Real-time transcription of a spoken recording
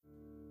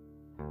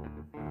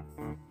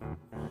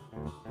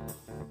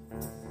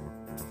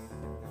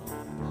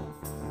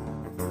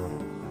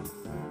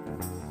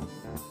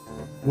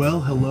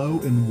Well, hello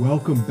and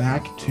welcome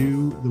back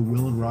to the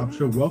Will and Rob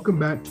Show. Welcome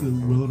back to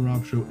the Will and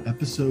Rob Show,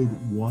 episode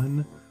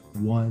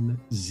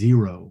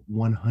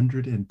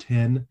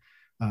 110.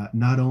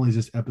 Not only is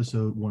this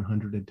episode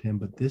 110,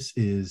 but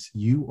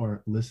you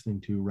are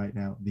listening to right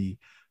now the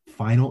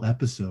final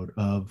episode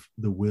of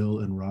the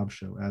Will and Rob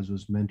Show. As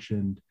was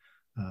mentioned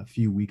a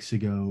few weeks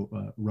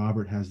ago,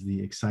 Robert has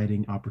the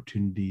exciting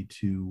opportunity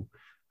to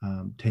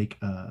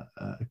take a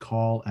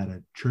call at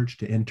a church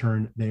to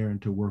intern there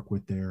and to work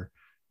with their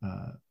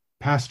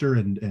pastor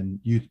and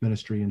youth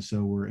ministry. And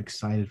so we're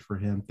excited for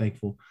him,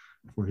 thankful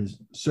for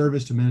his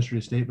service to Ministry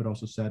of State, but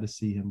also sad to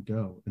see him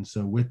go. And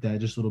so with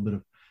that, just a little bit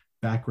of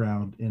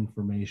background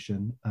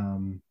information.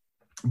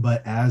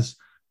 But as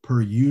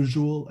per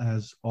usual,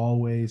 as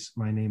always,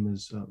 my name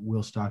is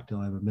Will Stockdale.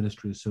 I'm a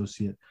ministry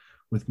associate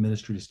with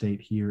Ministry of State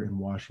here in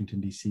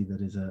Washington, D.C.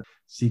 that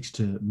seeks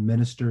to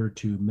minister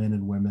to men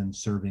and women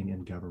serving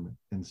in government.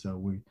 And so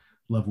we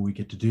love what we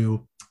get to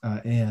do.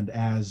 And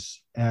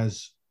as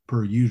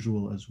per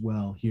usual as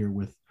well, here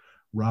with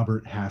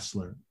Robert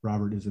Hassler.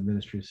 Robert is a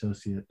ministry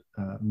associate,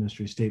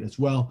 Ministry of State as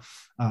well.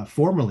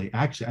 Formerly,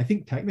 actually, I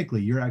think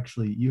technically you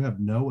have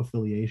no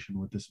affiliation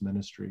with this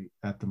ministry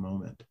at the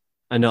moment.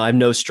 I know I have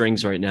no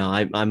strings right now.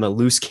 I'm a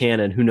loose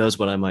cannon. Who knows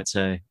what I might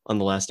say on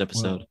the last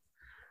episode? Well,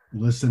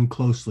 listen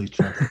closely,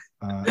 Chuck.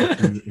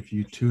 If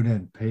you tune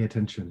in, pay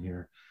attention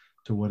here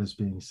to what is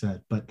being said.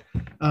 But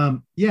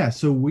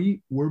so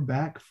we're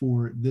back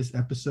for this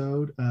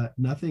episode.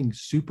 Nothing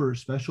super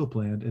special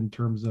planned in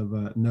terms of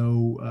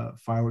no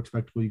fireworks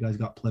spectacle. You guys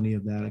got plenty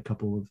of that a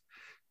couple of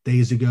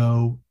days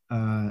ago.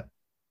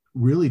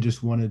 Really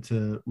just wanted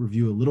to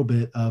review a little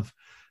bit of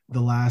the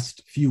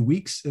last few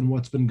weeks and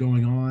what's been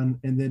going on.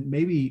 And then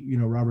maybe,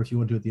 Robert, if you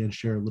want to at the end,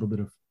 share a little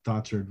bit of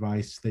thoughts or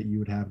advice that you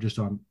would have just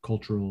on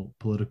cultural,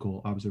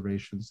 political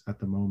observations at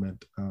the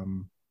moment.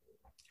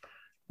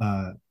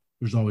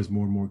 There's always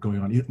more and more going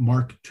on.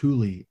 Mark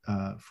Tooley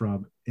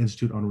from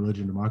Institute on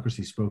Religion and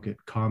Democracy spoke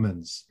at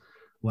Commons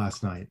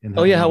last night. And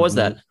how was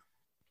that? It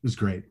was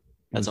great.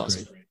 That's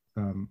awesome.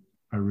 Great.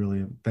 I really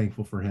am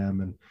thankful for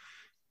him, and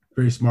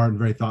very smart and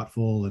very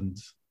thoughtful.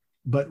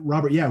 But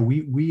Robert,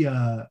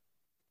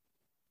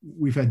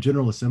 we've had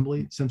General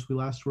Assembly since we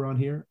last were on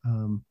here.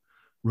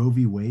 Roe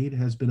v. Wade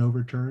has been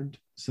overturned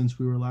since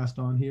we were last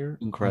on here.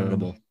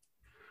 Incredible.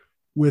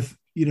 With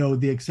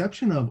the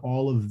exception of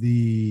all of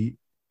the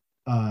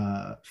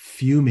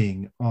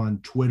fuming on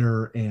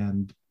Twitter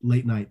and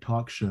late night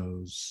talk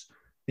shows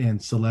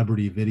and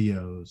celebrity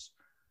videos,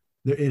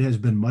 it has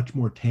been much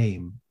more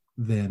tame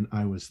than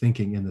I was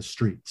thinking in the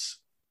streets.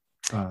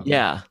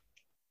 I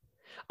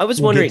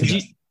was wondering,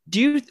 do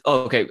you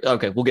okay,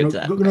 we'll get to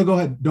that. No, go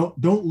ahead.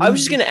 Don't I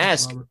was just going to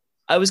ask, Robert.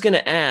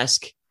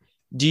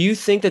 Do you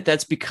think that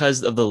that's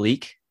because of the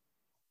leak?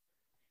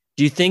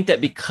 Do you think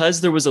that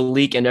because there was a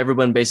leak and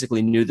everyone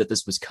basically knew that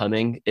this was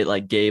coming,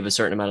 it gave a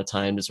certain amount of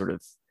time to sort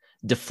of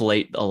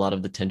deflate a lot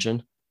of the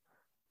tension?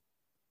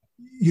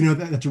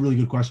 That's a really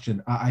good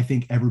question. I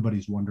think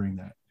everybody's wondering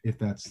that, if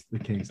that's the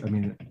case. I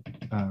mean,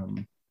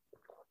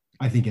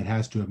 I think it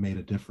has to have made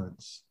a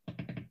difference.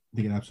 I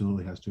think it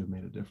absolutely has to have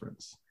made a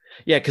difference.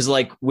 Yeah, because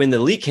when the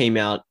leak came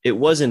out, it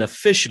wasn't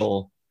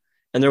official,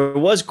 and there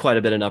was quite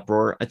a bit of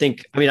uproar.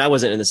 I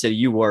wasn't in the city,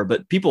 you were,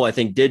 but people, I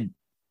think, did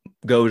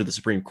go to the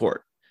Supreme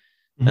Court.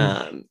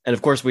 Mm-hmm. And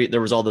of course,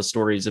 there was all the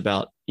stories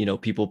about,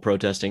 people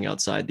protesting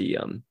outside the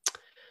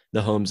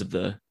homes of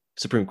the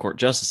Supreme Court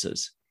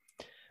justices.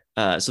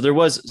 So there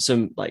was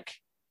some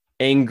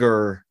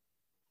anger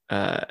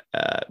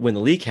when the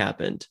leak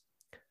happened,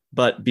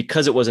 but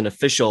because it wasn't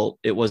official,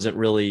 it wasn't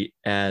really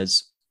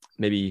as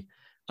maybe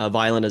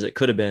violent as it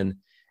could have been.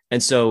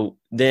 And so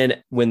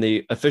then when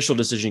the official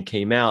decision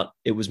came out,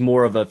 it was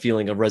more of a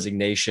feeling of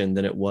resignation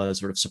than it was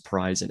sort of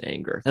surprise and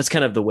anger. That's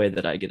kind of the way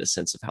that I get a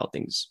sense of how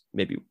things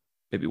maybe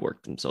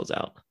work themselves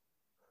out.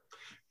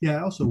 Yeah.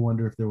 I also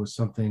wonder if there was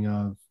something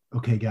of,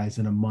 okay, guys,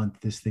 in a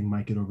month, this thing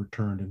might get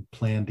overturned, and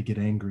planned to get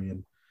angry.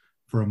 And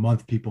for a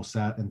month, people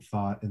sat and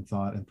thought. And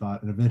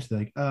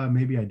eventually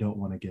maybe I don't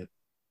want to get,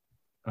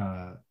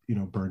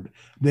 burned.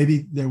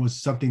 Maybe there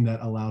was something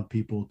that allowed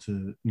people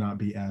to not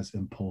be as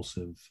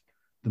impulsive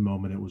the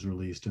moment it was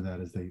released, and that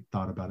as they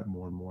thought about it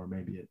more and more,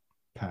 maybe it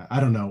passed. I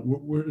don't know.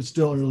 We're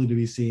still early to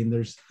be seen.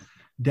 There's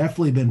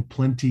definitely been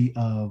plenty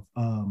of,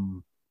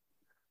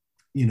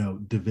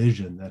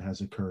 division that has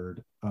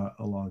occurred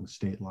along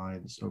state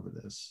lines over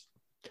this.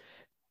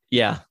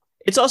 Yeah.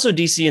 It's also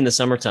DC in the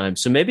summertime.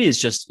 So maybe it's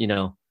just,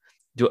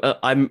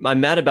 I'm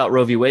mad about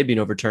Roe v. Wade being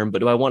overturned, but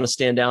do I want to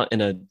stand out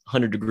in a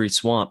 100-degree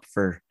swamp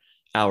for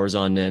hours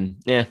on end?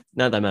 Yeah,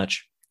 not that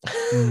much.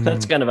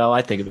 That's kind of how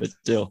I think of it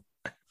too.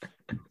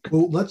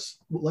 Well,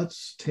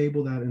 let's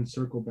table that and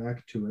circle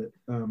back to it.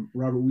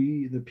 Robert,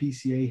 the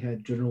PCA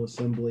had General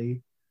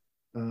Assembly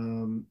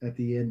at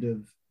the end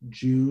of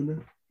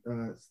June,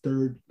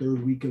 third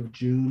week of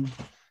June,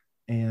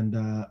 and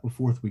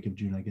fourth week of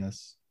June, I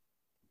guess,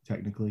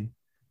 technically.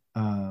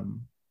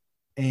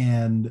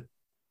 And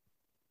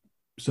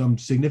some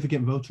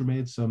significant votes were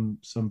made, some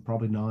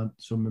probably not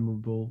so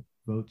memorable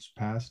votes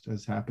passed,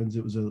 as happens.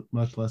 It was a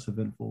much less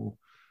eventful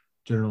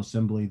General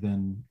Assembly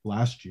than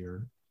last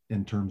year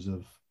in terms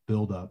of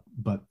buildup.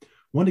 But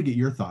want to get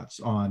your thoughts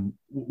on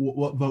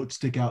what votes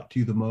stick out to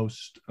you the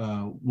most.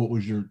 What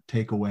was your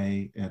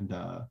takeaway? And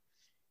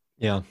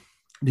Yeah.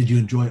 did you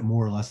enjoy it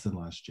more or less than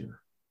last year?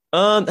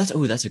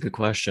 That's a good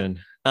question.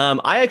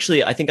 I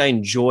think I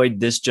enjoyed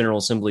this General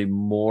Assembly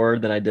more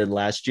than I did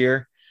last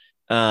year,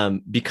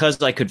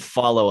 because I could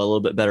follow a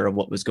little bit better of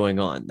what was going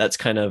on. That's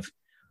kind of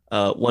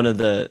one of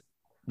the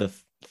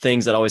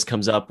things that always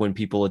comes up when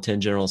people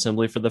attend General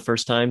Assembly for the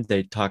first time.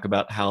 They talk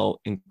about how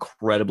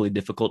incredibly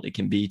difficult it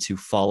can be to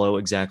follow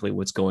exactly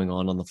what's going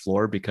on the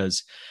floor,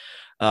 because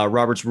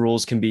Robert's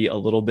rules can be a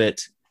little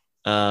bit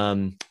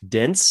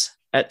dense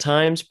at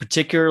times,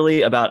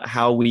 particularly about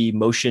how we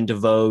motion to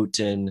vote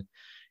and,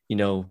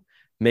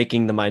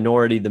 making the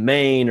minority the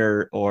main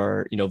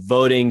or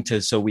voting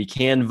so we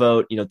can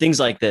vote, things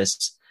like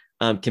this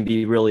can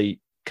be really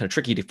kind of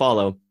tricky to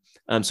follow.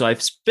 So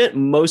I've spent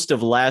most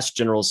of last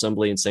General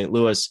Assembly in St.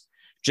 Louis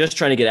just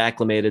trying to get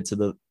acclimated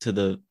to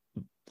the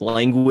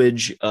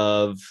language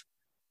of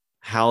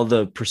how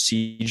the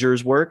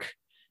procedures work.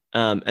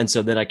 And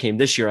so then I came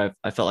this year,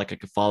 I felt like I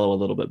could follow a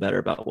little bit better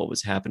about what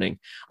was happening.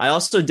 I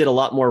also did a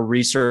lot more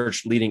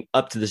research leading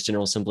up to this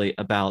General Assembly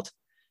about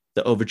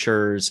the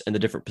overtures and the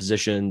different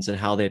positions and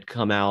how they had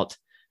come out,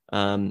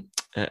 and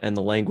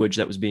the language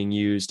that was being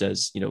used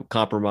as,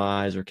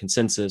 compromise or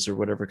consensus or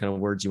whatever kind of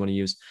words you want to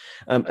use.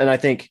 And I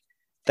think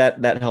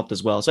that helped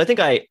as well. So I think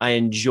I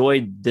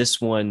enjoyed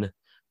this one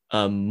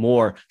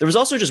more. There was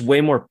also just way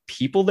more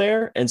people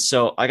there. And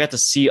so I got to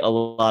see a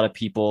lot of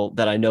people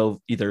that I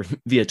know either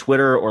via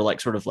Twitter or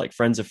sort of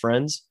friends of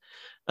friends.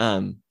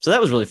 So that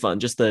was really fun.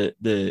 Just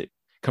the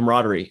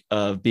camaraderie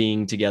of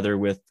being together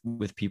with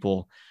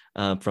people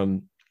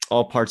from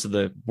all parts of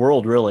the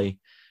world, really.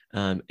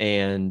 So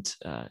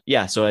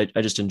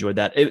I just enjoyed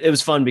that. It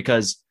was fun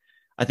because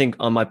I think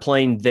on my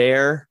plane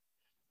there,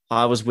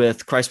 I was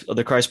with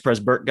the Christ Pres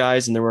Burt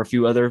guys, and there were a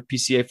few other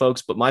PCA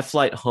folks, but my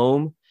flight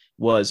home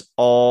was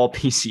all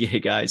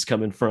PCA guys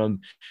coming from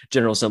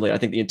General Assembly. I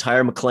think the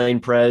entire McLean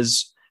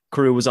Pres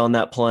crew was on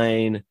that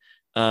plane.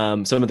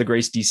 Some of the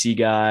Grace DC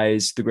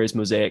guys, the Grace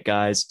Mosaic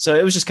guys. So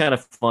it was just kind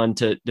of fun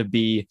to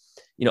be,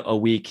 a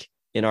week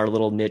in our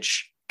little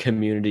niche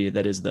community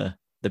that is the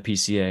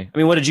PCA. I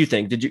mean, what did you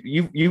think? Did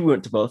you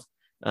went to both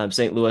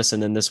St. Louis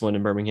and then this one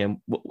in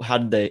Birmingham? How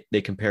did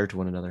they compare to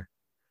one another?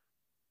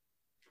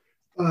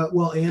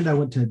 And I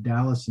went to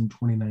Dallas in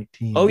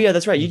 2019. Oh yeah,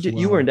 that's right.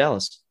 You were in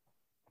Dallas.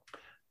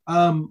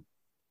 As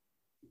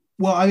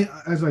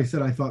I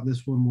said, I thought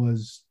this one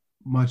was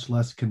much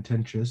less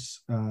contentious.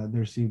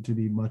 There seemed to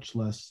be much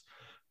less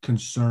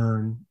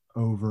concern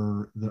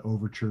over the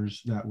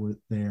overtures that were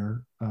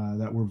there,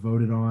 that were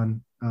voted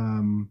on.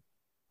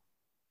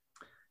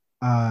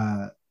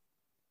 I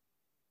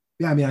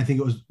think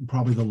it was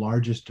probably the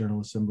largest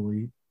General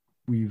Assembly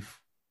we've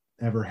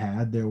ever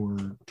had. There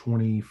were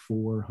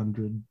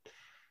 2,400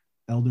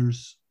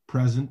 elders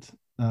present.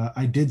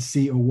 I did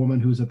see a woman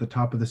who was at the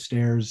top of the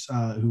stairs,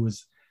 who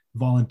was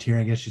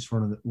volunteering. I guess she's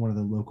from one of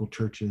the local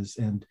churches,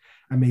 and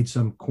I made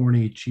some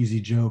corny,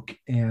 cheesy joke,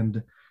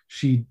 and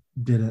she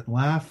didn't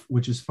laugh,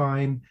 which is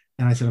fine.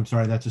 And I said, "I'm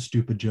sorry, that's a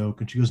stupid joke."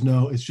 And she goes,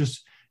 "No, it's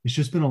just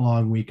been a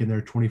long week, and there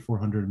are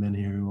 2,400 men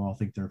here who all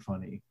think they're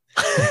funny."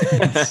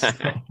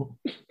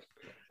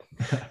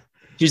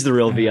 She's the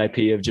real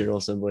VIP of General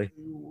Assembly.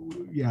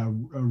 Yeah,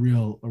 a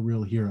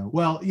real hero.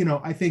 Well,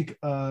 I think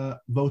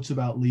votes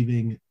about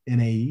leaving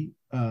NAE,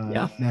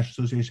 National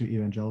Association of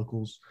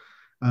Evangelicals,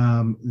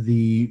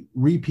 the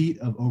repeat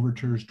of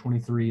overtures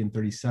 23 and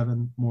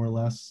 37, more or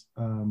less,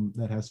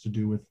 that has to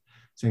do with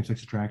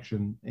same-sex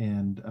attraction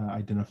and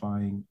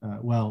identifying.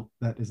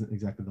 That isn't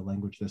exactly the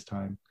language this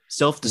time.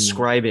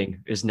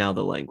 Self-describing is now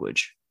the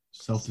language.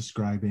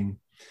 Self-describing.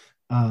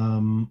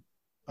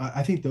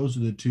 I think those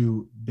are the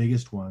two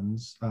biggest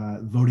ones.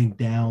 Voting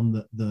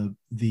down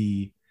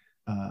the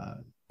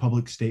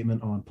public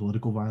statement on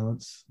political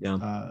violence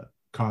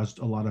caused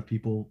a lot of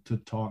people to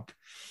talk.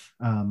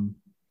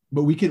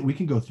 But we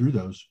can go through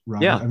those,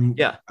 Robert.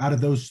 Out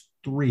of those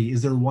three,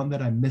 is there one that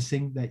I'm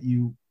missing that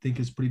you think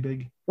is pretty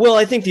big? Well,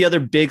 I think the other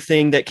big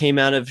thing that came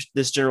out of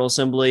this General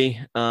Assembly,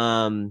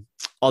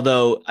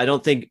 although I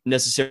don't think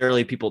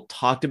necessarily people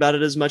talked about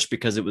it as much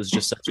because it was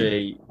just such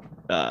a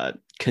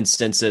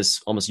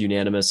consensus, almost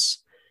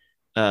unanimous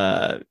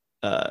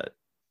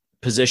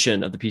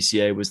position of the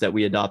PCA, was that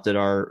we adopted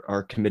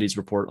our committee's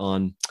report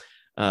on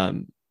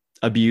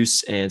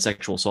abuse and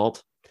sexual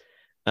assault.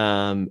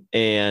 I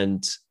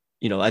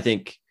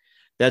think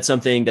that's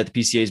something that the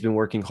PCA has been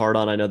working hard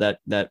on. I know that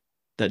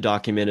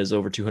document is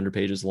over 200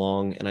 pages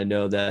long, and I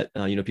know that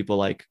people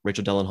like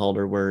Rachel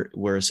Dellenhalder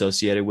were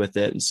associated with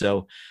it, and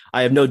so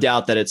I have no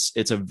doubt that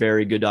it's a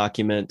very good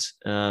document,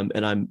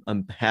 and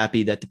I'm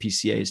happy that the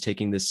PCA is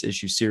taking this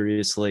issue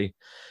seriously.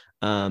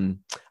 I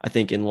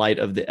think in light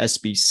of the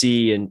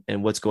SBC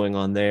and what's going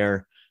on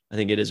there, I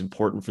think it is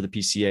important for the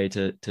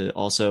PCA to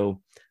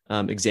also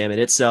examine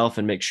itself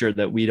and make sure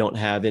that we don't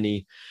have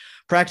any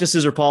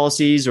practices or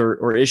policies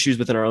or issues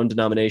within our own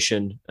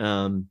denomination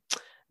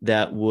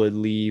that would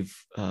leave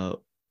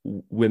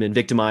women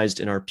victimized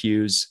in our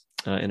pews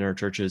in our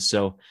churches.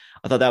 So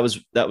I thought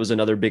that was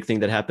another big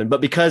thing that happened.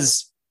 But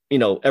because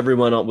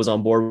everyone was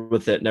on board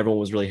with it and everyone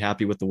was really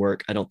happy with the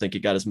work, I don't think it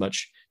got as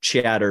much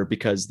chatter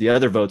because the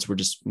other votes were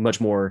just much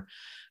more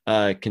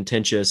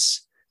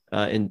contentious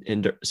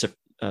in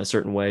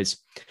certain ways.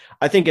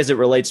 I think as it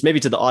relates maybe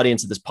to the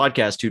audience of this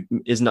podcast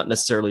who is not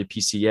necessarily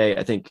PCA,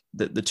 I think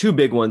the two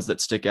big ones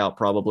that stick out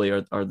probably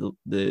are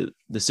the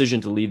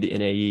decision to leave the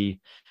NAE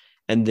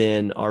and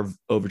then our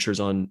overtures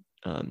on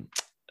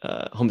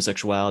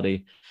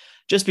homosexuality.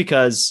 Just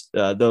because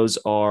those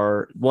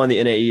are, one,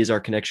 the NAE is our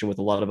connection with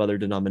a lot of other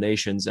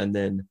denominations. And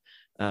then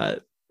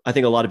I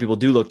think a lot of people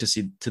do look to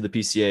the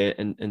PCA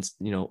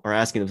and are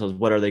asking themselves,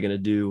 what are they going to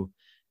do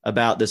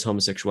about this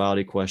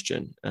homosexuality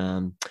question?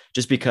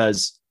 Just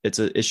because it's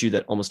an issue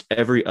that almost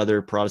every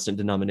other Protestant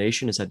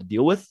denomination has had to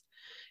deal with.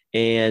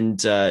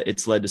 And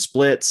it's led to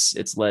splits.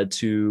 It's led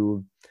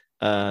to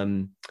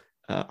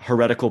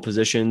heretical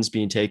positions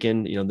being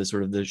taken, the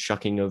sort of the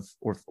shucking of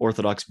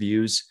Orthodox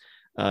views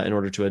in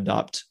order to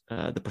adopt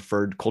the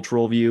preferred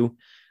cultural view.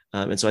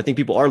 And so I think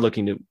people are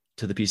looking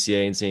to the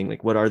PCA and saying,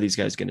 like, what are these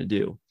guys going to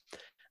do?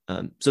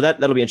 So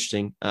that'll be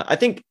interesting. I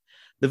think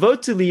the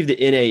vote to leave the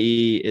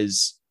NAE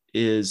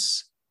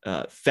is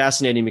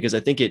fascinating because I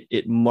think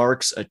it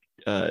marks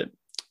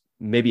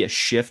maybe a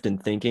shift in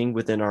thinking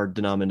within our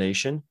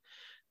denomination.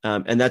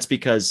 And that's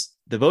because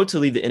the vote to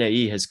leave the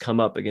NAE has come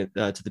up again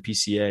to the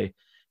PCA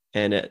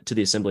and to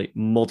the assembly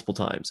multiple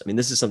times. I mean,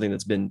 this is something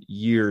that's been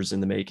years in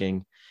the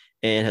making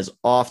and has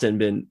often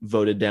been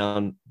voted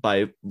down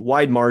by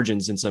wide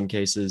margins in some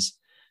cases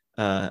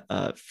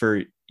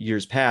for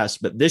years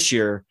past. But this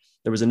year,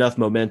 there was enough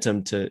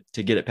momentum to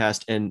get it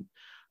passed, and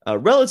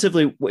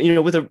relatively,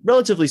 with a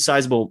relatively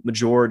sizable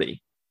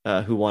majority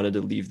who wanted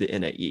to leave the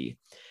NAE.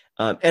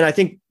 And I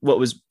think what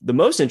was the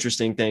most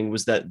interesting thing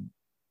was that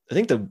I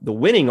think the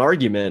winning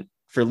argument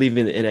for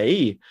leaving the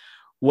NAE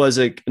was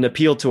an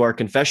appeal to our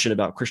confession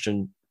about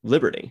Christian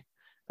liberty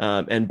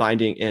and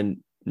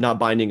not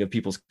binding of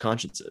people's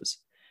consciences.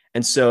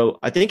 And so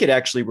I think it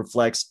actually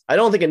reflects, I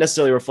don't think it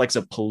necessarily reflects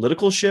a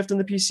political shift in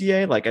the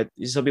PCA. Like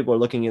some people are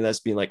looking at this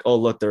being like, oh,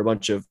 look, they're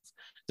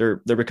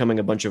becoming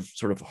a bunch of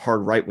sort of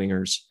hard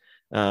right-wingers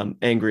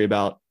angry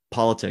about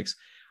politics.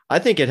 I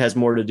think it has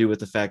more to do with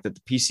the fact that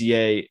the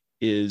PCA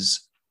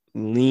is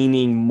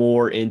leaning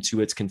more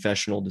into its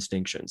confessional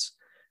distinctions.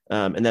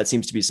 And that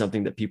seems to be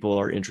something that people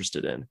are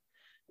interested in.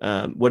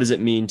 What does it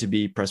mean to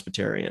be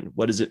Presbyterian?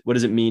 What does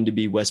it mean to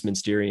be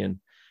Westminsterian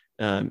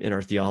in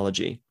our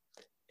theology?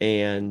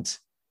 And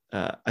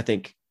I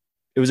think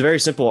it was a very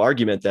simple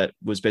argument that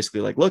was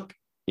basically like, look,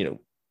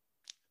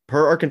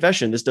 per our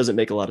confession, this doesn't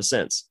make a lot of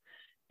sense.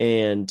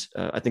 And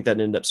I think that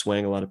ended up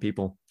swaying a lot of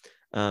people.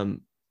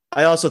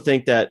 I also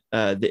think that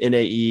the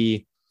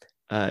NAE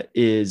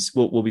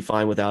will be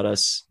fine without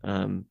us.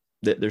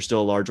 They're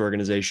still a large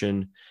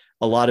organization.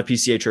 A lot of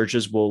PCA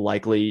churches will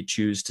likely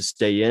choose to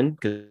stay in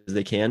because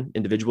they can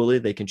individually.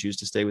 They can choose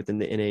to stay within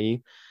the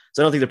NAE.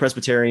 So I don't think the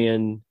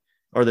Presbyterian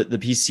or the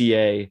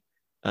PCA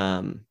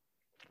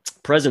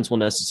presence will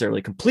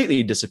necessarily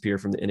completely disappear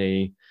from the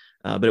NAE,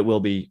 but it will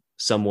be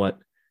somewhat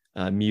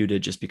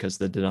muted just because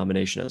the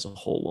denomination as a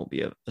whole won't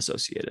be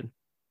associated.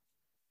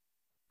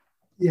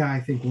 Yeah,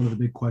 I think one of the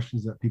big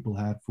questions that people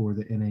had for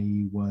the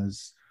NAE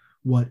was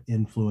what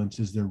influence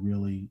is there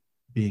really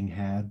being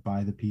had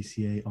by the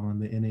PCA on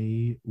the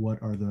NAE?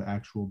 What are the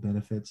actual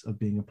benefits of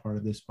being a part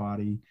of this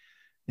body?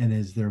 And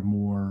is there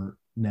more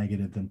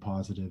negative than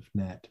positive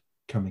net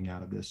coming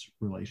out of this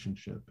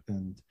relationship?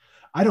 And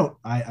I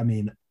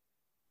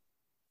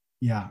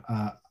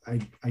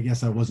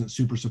guess I wasn't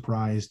super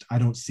surprised. I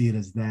don't see it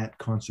as that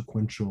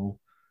consequential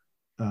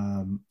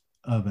of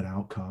an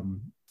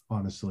outcome,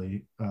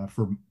 honestly.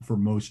 For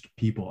most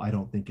people, I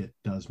don't think it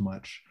does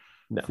much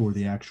for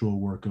the actual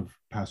work of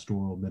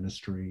pastoral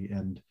ministry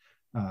and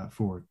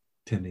for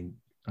tending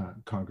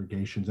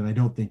congregations. And I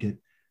don't think it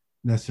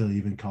necessarily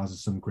even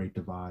causes some great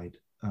divide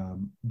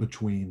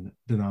between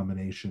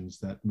denominations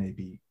that may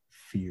be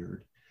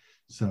feared.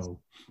 So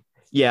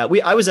yeah,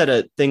 I was at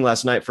a thing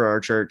last night for our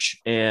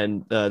church,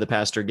 and the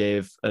pastor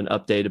gave an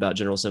update about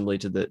General Assembly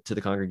to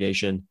the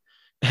congregation,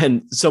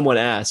 and someone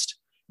asked,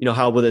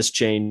 how will this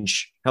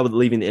change? How will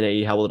leaving the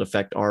NAE? How will it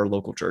affect our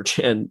local church?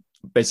 And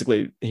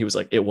basically, he was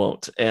like, it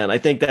won't. And I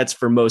think that's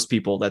for most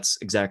people. That's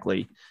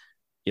exactly,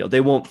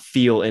 they won't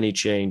feel any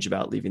change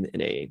about leaving the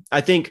NAE.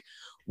 I think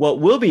what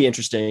will be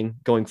interesting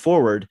going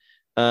forward,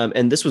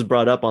 and this was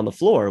brought up on the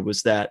floor,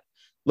 was that,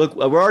 look,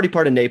 we're already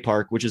part of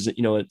NAPARC, which is,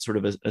 a sort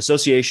of an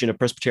association of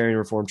Presbyterian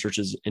Reformed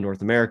churches in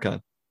North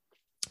America.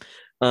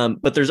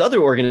 But there's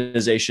other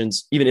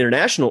organizations, even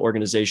international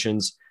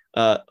organizations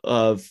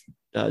of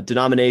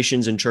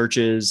denominations and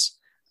churches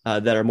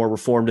that are more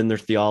reformed in their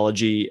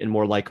theology and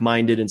more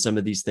like-minded in some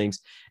of these things,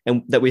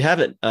 and that we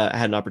haven't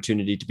had an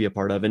opportunity to be a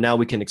part of. And now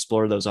we can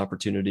explore those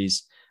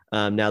opportunities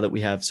now that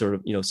we have sort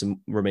of,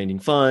 some remaining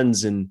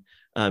funds and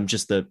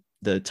just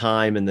the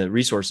time and the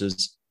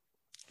resources.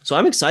 So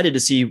I'm excited to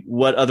see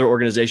what other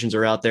organizations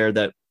are out there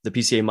that the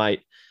PCA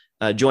might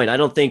join. I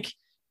don't think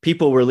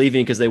people were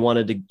leaving because they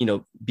wanted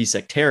to, be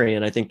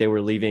sectarian. I think they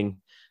were leaving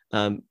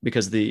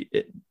because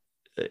it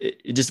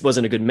just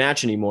wasn't a good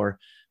match anymore.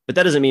 But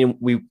that doesn't mean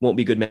we won't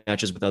be good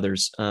matches with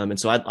others. And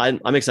so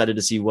I'm excited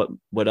to see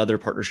what other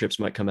partnerships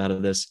might come out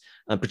of this,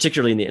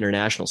 particularly in the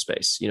international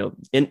space.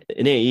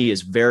 NAE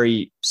is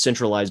very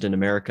centralized in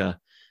America.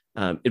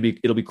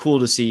 It'll be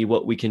cool to see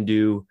what we can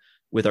do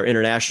with our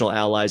international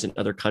allies in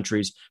other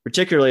countries,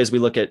 particularly as we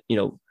look at,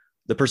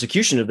 the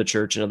persecution of the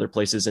church in other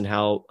places, and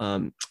how,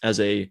 as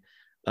a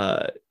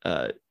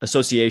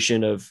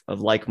association of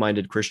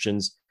like-minded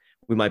Christians,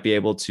 we might be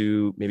able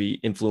to maybe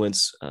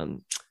influence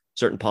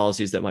certain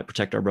policies that might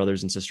protect our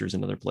brothers and sisters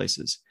in other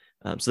places.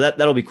 So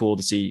that'll be cool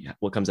to see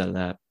what comes out of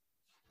that.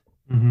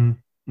 Mm-hmm.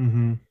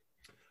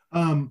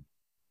 Mm-hmm.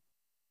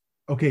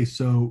 Okay,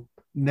 so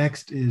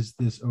next is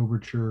this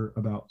overture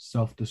about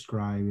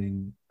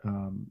self-describing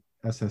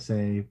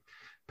SSA,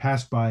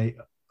 passed by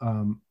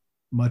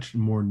much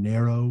more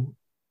narrow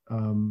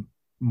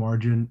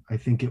margin. I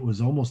think it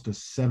was almost a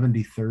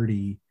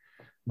 70-30,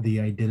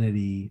 the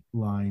identity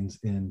lines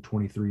in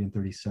 23 and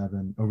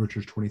 37,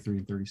 overtures 23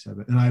 and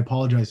 37. And I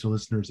apologize to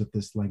listeners if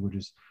this language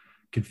is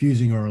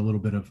confusing or a little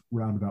bit of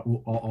roundabout.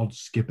 I'll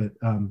skip it.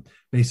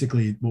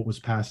 Basically, what was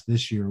passed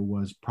this year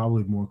was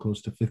probably more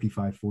close to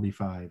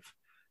 55-45,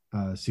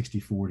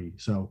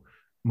 60-40. So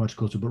much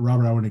closer. But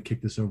Robert, I want to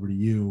kick this over to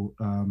you.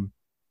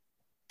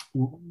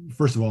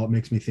 First of all, it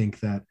makes me think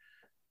that,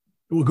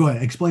 well, go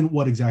ahead. Explain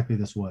what exactly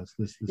this was.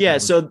 This yeah.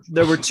 So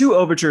there were two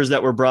overtures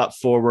that were brought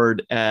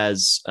forward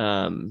as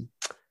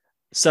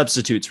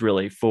substitutes,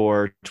 really,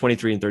 for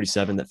 23 and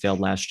 37 that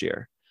failed last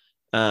year.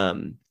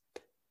 In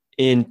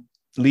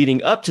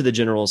leading up to the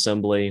General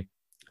Assembly,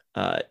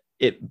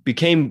 it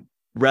became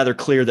rather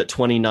clear that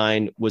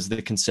 29 was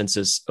the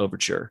consensus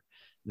overture.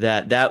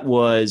 That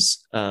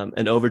was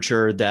an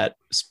overture that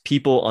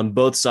people on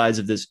both sides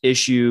of this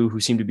issue,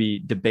 who seemed to be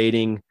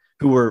debating,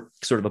 who were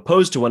sort of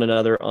opposed to one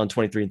another on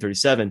 23 and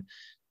 37,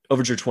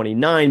 overture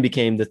 29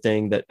 became the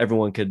thing that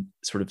everyone could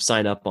sort of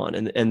sign up on.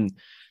 And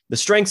the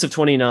strengths of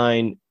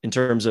 29 in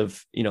terms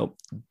of,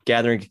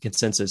 gathering a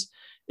consensus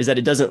is that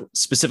it doesn't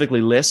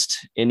specifically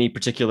list any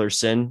particular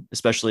sin,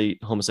 especially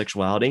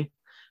homosexuality.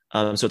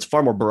 So it's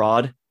far more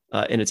broad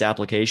in its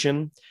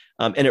application.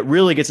 And it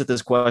really gets at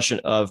this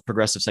question of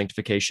progressive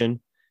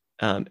sanctification,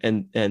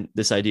 and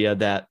this idea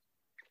that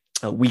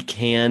we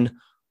can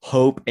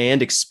hope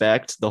and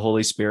expect the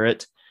Holy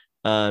Spirit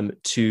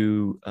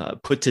to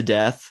put to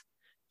death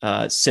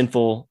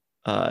sinful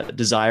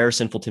desire,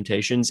 sinful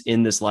temptations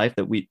in this life.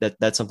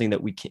 That's something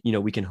that we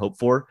can hope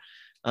for,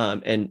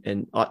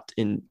 and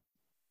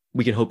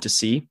we can hope to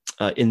see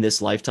in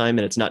this lifetime.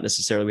 And it's not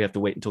necessarily we have to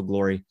wait until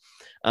glory,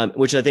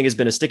 which I think has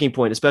been a sticking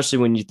point, especially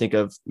when you think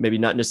of maybe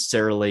not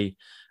necessarily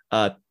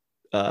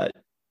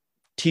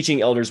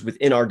teaching elders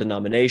within our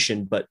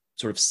denomination, but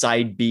sort of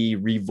side B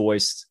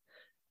revoiced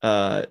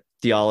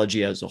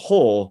theology as a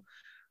whole,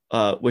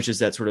 which is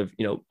that sort of,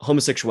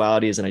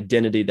 homosexuality is an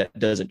identity that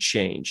doesn't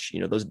change.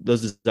 Those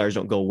desires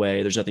don't go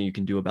away. There's nothing you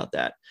can do about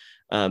that.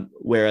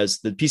 Whereas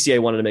the PCA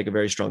wanted to make a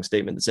very strong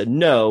statement that said,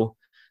 no,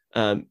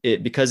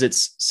 because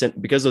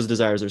those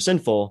desires are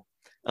sinful,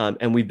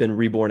 and we've been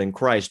reborn in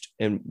Christ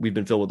and we've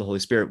been filled with the Holy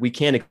Spirit, we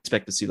can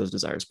expect to see those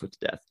desires put to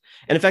death.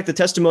 And in fact, the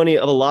testimony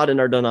of a lot in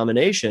our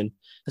denomination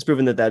has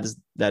proven that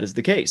is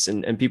the case.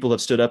 And people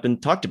have stood up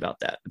and talked about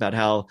that, about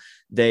how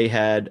they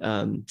had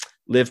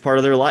lived part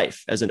of their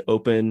life as an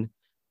open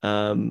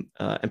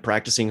and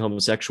practicing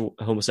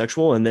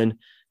homosexual, and then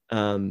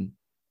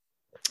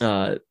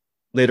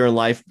later in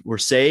life were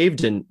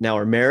saved and now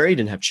are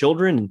married and have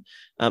children.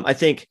 And I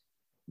think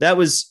that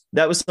was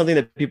something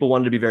that people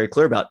wanted to be very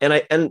clear about.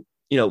 And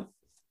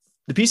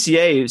the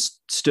PCA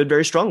stood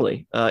very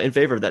strongly in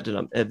favor of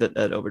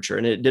that overture,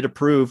 and it did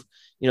approve.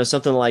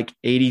 Something like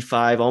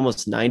 85,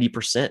 almost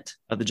 90%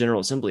 of the General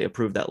Assembly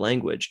approved that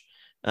language,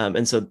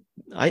 and so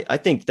I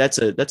think that's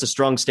a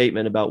strong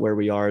statement about where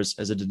we are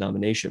as a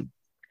denomination.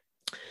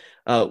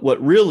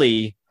 What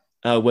really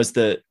was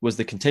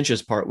the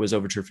contentious part was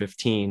overture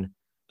 15,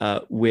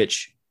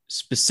 which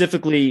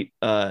specifically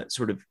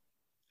sort of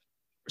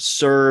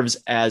serves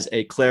as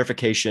a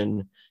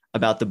clarification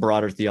about the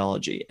broader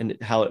theology and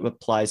how it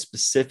applies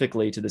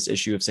specifically to this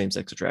issue of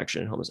same-sex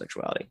attraction and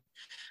homosexuality.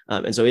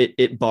 And so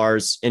it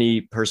bars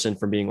any person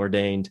from being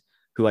ordained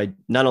who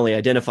not only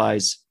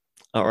identifies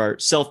or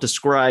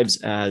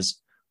self-describes as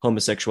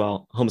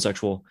homosexual,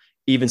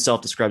 even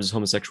self-describes as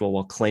homosexual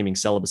while claiming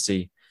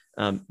celibacy.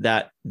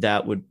 That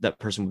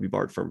person would be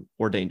barred from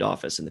ordained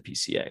office in the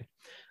PCA.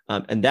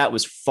 And that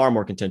was far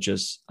more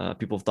contentious.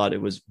 People thought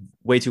it was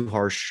way too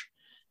harsh.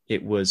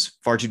 It was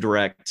far too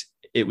direct.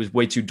 It was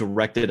way too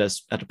directed at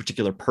a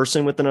particular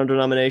person within our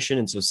denomination,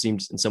 and so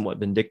seems somewhat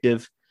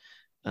vindictive.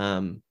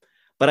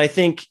 But I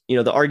think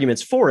the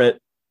arguments for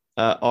it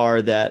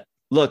are that,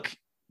 look,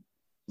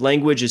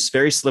 language is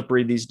very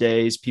slippery these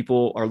days.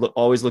 People are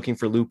always looking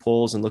for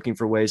loopholes and looking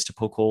for ways to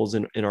poke holes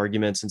in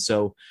arguments. And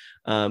so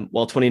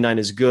while 29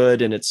 is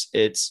good and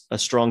it's a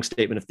strong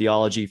statement of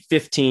theology,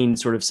 15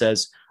 sort of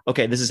says,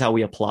 okay, this is how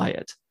we apply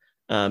it,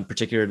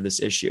 particular to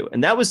this issue.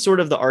 And that was sort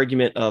of the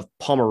argument of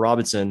Palmer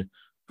Robinson,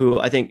 who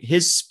I think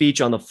his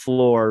speech on the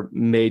floor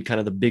made kind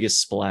of the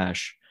biggest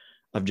splash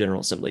of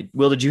General Assembly.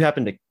 Will, did you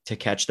happen to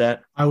catch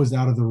that? I was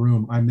out of the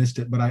room. I missed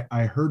it, but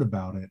I heard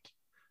about it.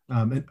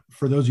 And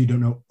for those of you who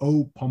don't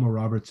know, Palmer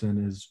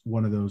Robertson is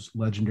one of those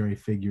legendary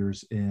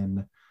figures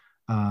in,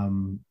 I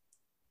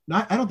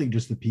don't think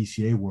just the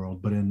PCA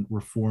world, but in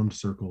Reformed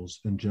circles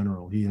in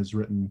general. He has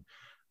written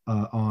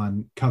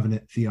on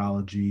covenant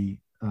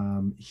theology.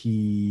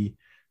 He,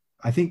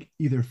 I think,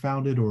 either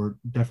founded or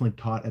definitely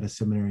taught at a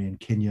seminary in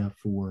Kenya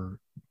for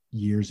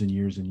years and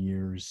years and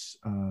years.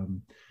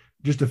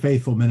 Just a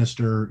faithful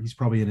minister. He's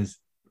probably in his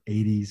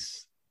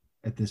 80s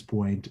at this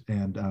point,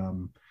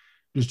 and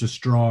just a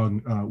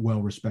strong,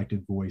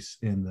 well-respected voice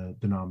in the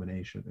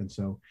denomination. And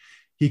so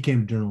he came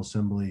to General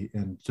Assembly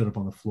and stood up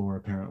on the floor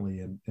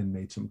apparently and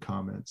made some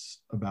comments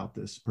about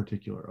this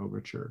particular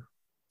overture.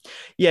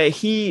 Yeah,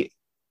 he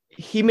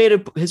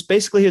made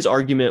his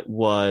argument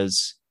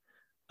was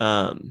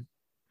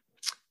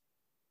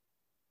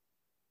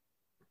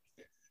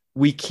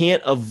we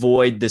can't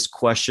avoid this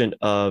question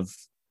of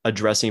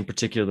addressing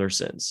particular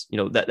sins.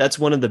 That's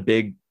one of the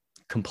big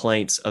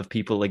complaints of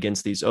people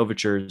against these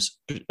overtures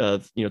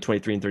of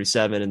 23 and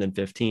 37 and then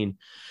 15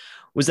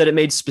 was that it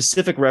made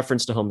specific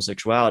reference to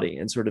homosexuality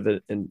and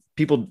and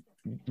people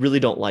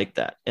really don't like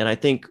that. And I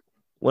think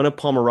one of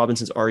Palmer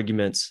Robinson's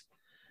arguments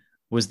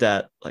was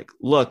that, like,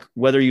 look,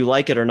 whether you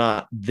like it or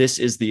not, this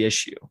is the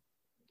issue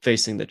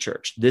facing the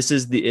church. This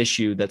is the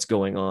issue that's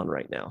going on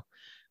right now.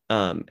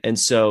 And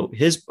so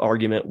his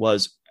argument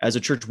was, as a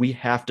church, we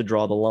have to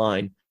draw the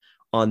line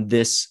on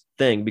this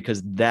thing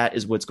because that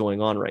is what's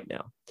going on right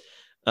now.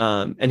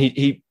 And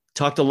he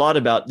talked a lot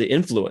about the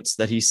influence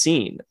that he's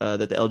seen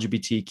that the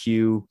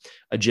LGBTQ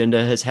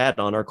agenda has had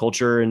on our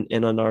culture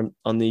and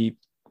on the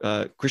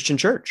Christian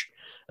church.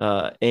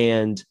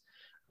 And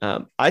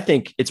I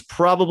think it's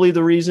probably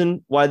the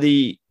reason why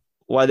the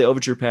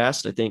overture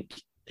passed. I think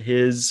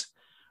his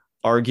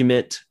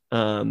argument,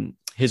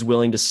 his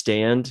willing to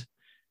stand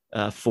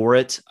for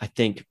it, I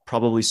think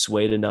probably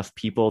swayed enough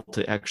people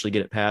to actually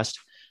get it passed.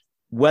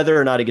 Whether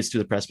or not it gets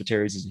through the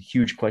presbyteries is a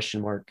huge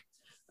question mark.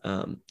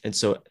 And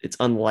so it's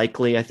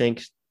unlikely, I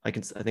think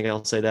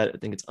I'll say that. I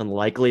think it's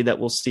unlikely that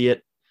we'll see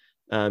it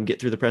get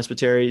through the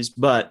presbyteries,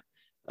 but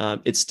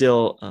it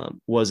still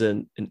was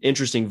an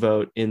interesting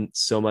vote in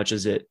so much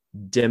as it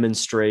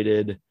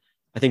demonstrated,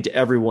 I think, to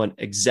everyone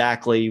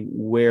exactly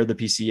where the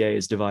PCA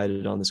is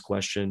divided on this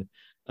question.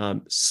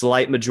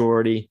 Slight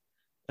majority,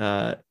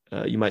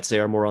 you might say,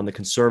 are more on the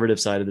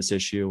conservative side of this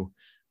issue,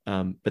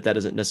 but that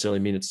doesn't necessarily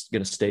mean it's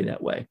going to stay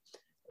that way.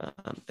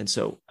 And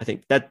so I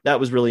think that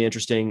was really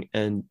interesting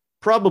and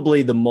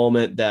probably the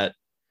moment that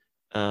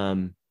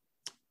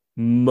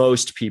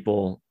most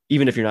people,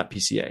 even if you're not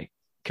PCA,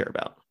 care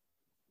about.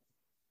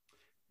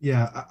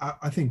 Yeah,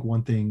 I think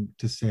one thing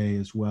to say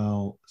as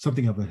well,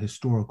 something of a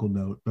historical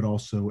note, but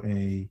also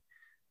a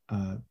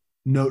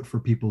note for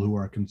people who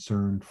are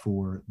concerned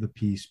for the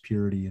peace,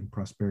 purity, and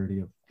prosperity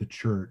of the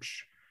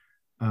church.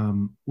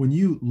 When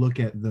you look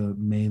at the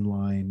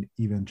mainline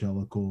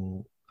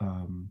evangelical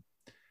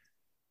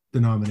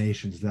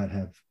denominations that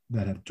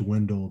have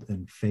dwindled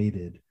and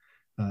faded,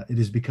 it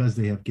is because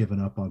they have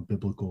given up on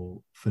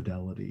biblical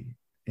fidelity.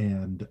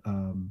 And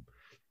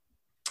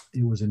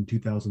it was in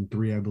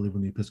 2003, I believe,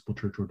 when the Episcopal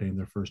Church ordained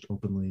their first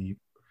openly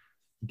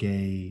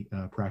gay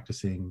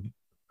practicing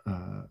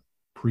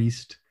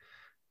priest.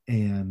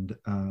 And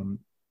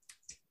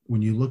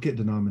when you look at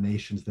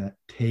denominations that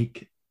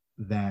take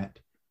that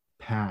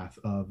path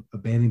of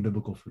abandoning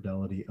biblical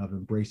fidelity, of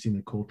embracing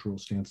the cultural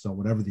stance on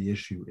whatever the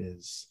issue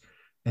is,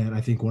 and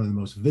I think one of the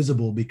most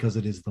visible, because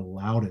it is the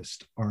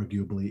loudest,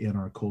 arguably, in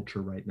our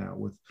culture right now,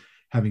 with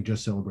having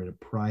just celebrated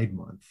Pride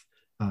Month,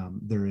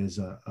 there is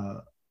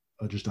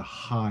just a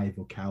high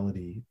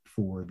vocality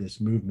for this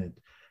movement.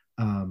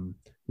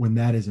 When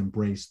that is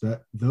embraced,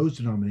 those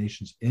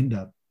denominations end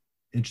up,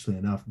 interestingly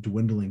enough,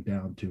 dwindling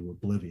down to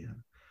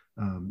oblivion.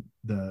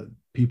 The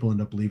people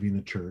end up leaving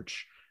the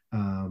church.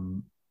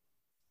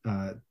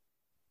 I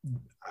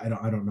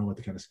don't know what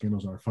the kind of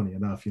scandals are. Funny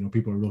enough,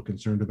 people are real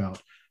concerned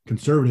about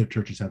conservative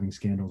churches having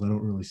scandals. I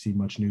don't really see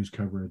much news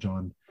coverage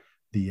on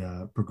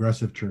the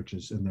progressive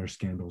churches and their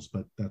scandals,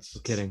 but that's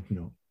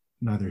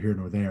neither here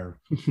nor there.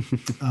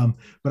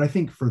 But I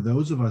think for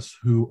those of us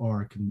who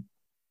are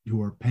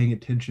paying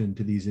attention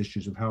to these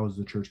issues of how is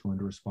the church going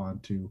to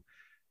respond to,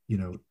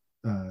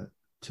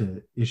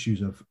 to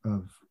issues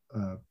of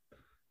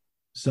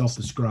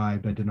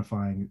self-described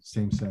identifying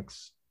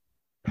same-sex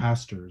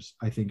pastors,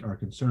 I think our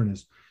concern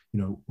is,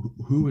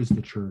 who is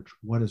the church?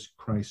 What has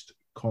Christ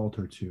called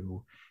her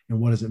to? And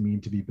what does it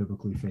mean to be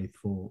biblically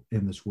faithful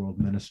in this world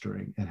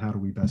ministering? And how do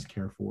we best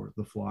care for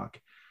the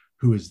flock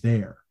who is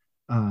there?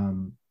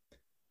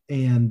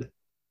 And,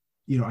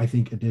 I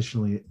think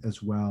additionally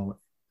as well,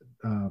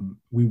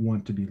 we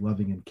want to be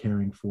loving and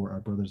caring for our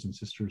brothers and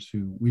sisters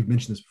who, we've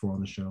mentioned this before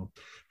on the show,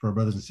 for our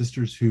brothers and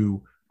sisters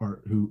who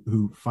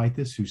fight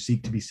this, who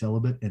seek to be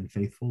celibate and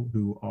faithful,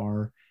 who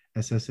are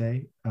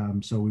SSA.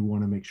 So we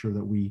want to make sure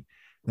that we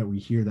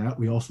hear that.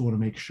 We also want to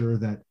make sure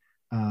that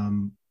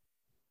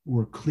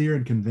we're clear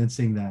and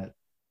convincing that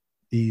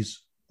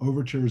these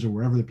overtures, or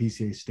wherever the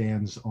PCA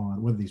stands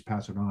on whether these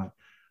pass or not,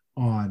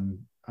 on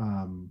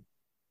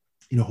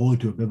holding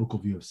to a biblical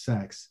view of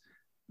sex,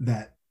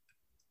 that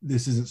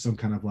this isn't some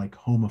kind of like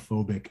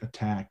homophobic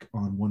attack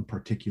on one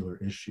particular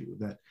issue.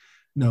 That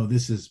no,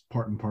 this is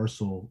part and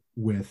parcel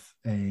with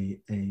a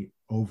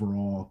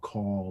overall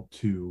call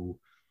to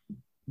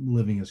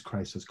living as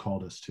Christ has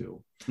called us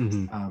to.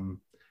 Mm-hmm.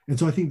 And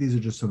so I think these are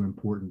just some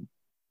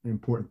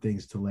important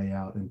things to lay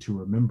out and to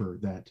remember,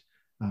 that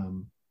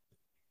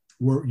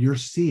you're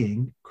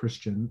seeing,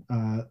 Christian,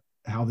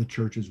 how the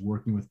church is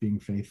working with being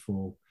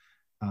faithful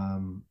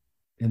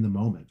in the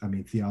moment. I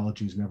mean,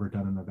 theology is never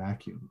done in a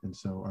vacuum. And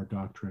so our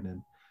doctrine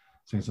and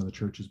saints of the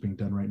church is being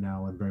done right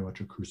now in very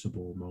much a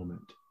crucible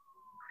moment.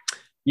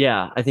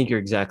 Yeah, I think you're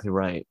exactly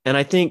right. And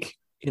I think,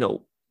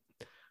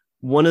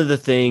 one of the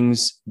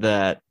things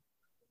that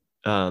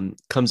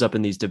comes up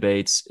in these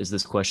debates is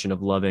this question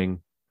of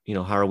loving.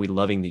 How are we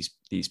loving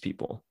these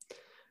people?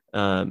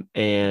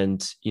 And,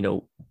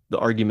 the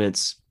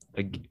arguments,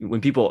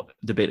 when people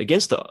debate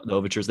against the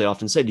overtures, they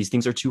often say these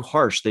things are too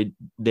harsh.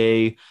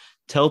 They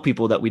tell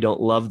people that we don't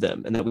love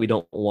them and that we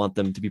don't want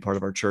them to be part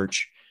of our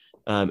church,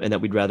 and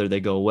that we'd rather they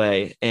go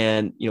away.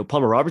 And,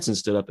 Palmer Robertson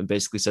stood up and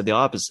basically said the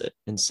opposite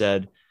and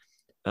said,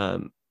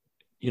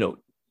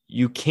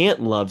 you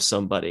can't love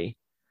somebody.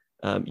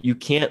 You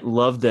can't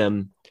love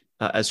them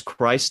as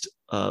Christ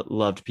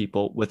loved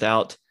people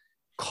without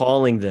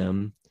calling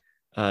them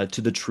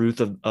to the truth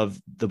of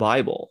the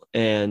Bible.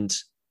 And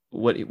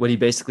what he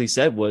basically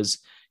said was,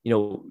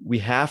 we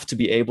have to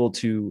be able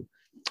to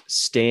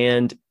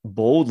stand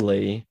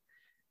boldly.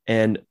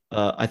 And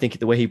I think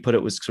the way he put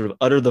it was sort of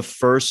utter the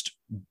first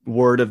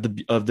word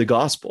of the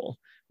gospel,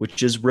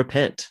 which is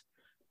repent.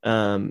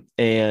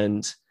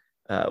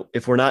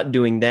 If we're not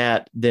doing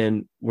that,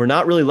 then we're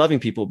not really loving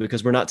people,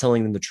 because we're not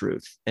telling them the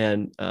truth.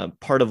 And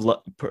part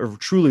of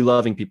truly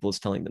loving people is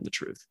telling them the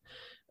truth.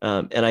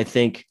 And I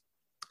think,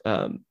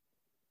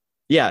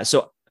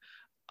 so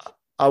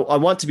I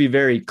want to be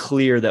very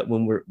clear that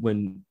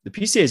when the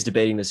PCA is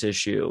debating this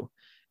issue,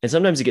 and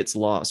sometimes it gets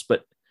lost,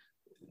 but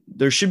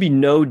there should be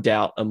no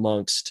doubt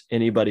amongst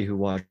anybody who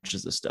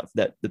watches this stuff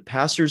that the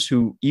pastors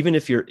who, even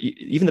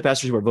the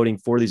pastors who are voting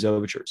for these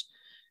overtures,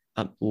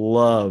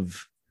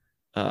 love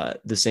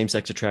the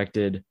same-sex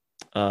attracted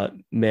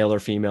male or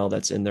female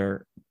that's in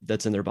their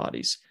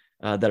bodies,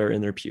 that are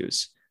in their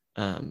pews.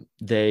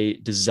 They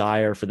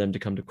desire for them to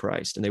come to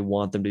Christ, and they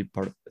want them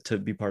to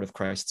be part of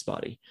Christ's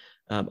body.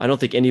 I don't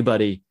think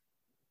anybody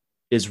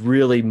is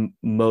really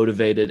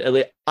motivated.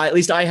 At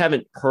least I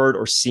haven't heard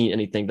or seen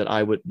anything that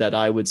I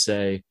would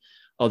say,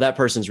 oh, that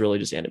person's really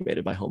just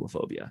animated by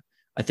homophobia.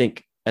 I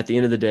think at the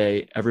end of the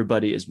day,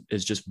 everybody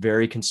is just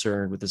very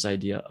concerned with this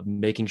idea of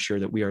making sure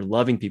that we are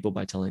loving people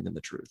by telling them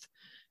the truth,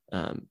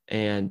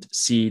 and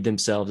see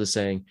themselves as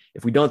saying,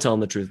 if we don't tell them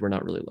the truth, we're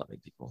not really loving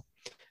people.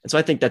 And so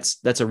I think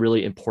that's a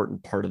really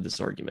important part of this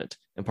argument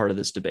and part of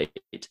this debate,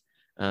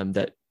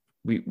 that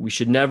we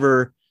should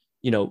never,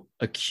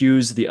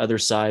 accuse the other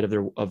side of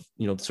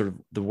sort of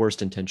the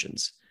worst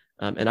intentions.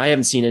 And I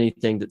haven't seen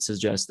anything that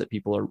suggests that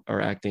people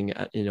are acting,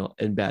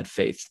 in bad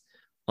faith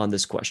on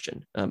this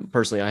question.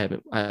 Personally, I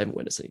haven't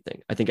witnessed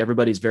anything. I think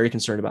everybody's very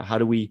concerned about how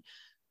do we,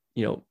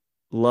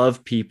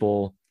 love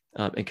people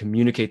and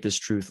communicate this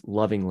truth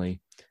lovingly.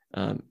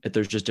 If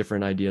there's just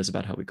different ideas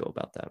about how we go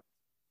about that.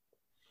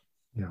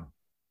 Yeah.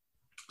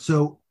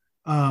 So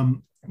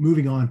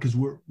moving on, because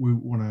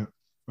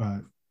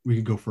we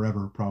could go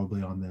forever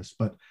probably on this,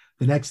 but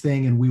the next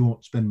thing, and we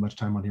won't spend much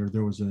time on here,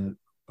 there was a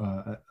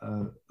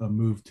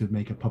move to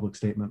make a public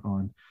statement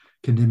on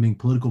condemning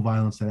political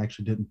violence that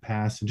actually didn't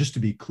pass. And just to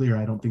be clear,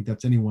 I don't think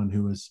that's anyone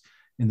who is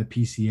in the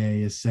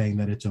PCA is saying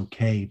that it's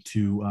okay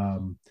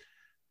to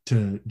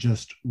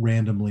just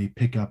randomly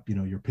pick up,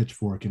 your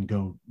pitchfork and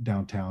go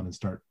downtown and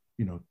start,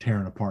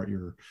 tearing apart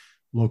your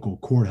local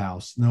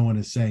courthouse. No one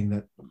is saying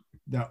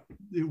that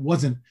it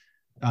wasn't,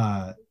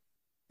 it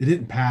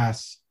didn't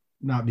pass,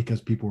 not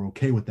because people were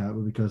okay with that,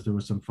 but because there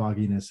was some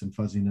fogginess and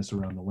fuzziness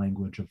around the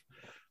language of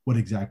what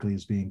exactly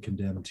is being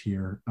condemned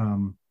here. I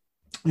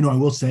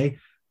will say,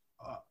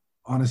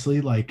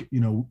 honestly,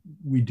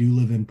 we do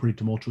live in pretty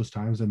tumultuous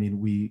times. I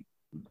mean,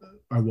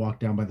 I walk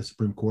down by the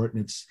Supreme Court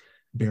and it's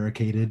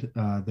barricaded.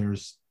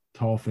 There's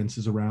tall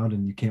fences around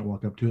and you can't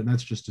walk up to it. And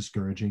that's just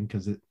discouraging,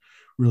 because it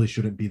really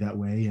shouldn't be that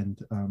way. And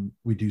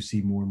we do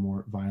see more and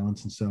more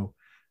violence. And so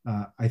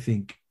I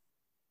think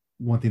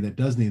one thing that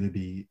does need to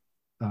be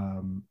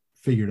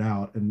figured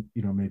out, and,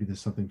 maybe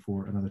there's something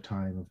for another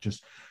time, of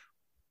just,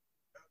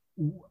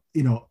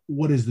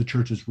 what is the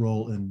church's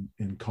role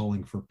in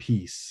calling for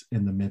peace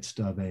in the midst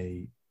of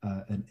an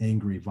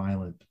angry,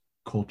 violent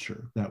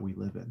culture that we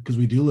live in? Because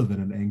we do live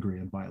in an angry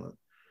and violent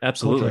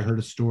Absolutely. culture. I heard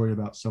a story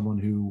about someone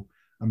who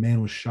a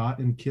man was shot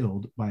and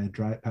killed by a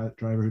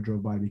driver who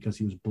drove by because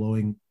he was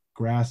blowing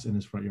grass in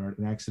his front yard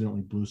and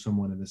accidentally blew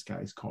someone in this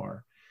guy's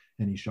car,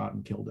 and he shot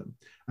and killed him.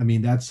 I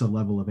mean, that's a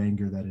level of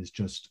anger that is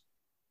just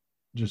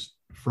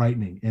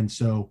frightening. And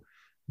so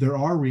there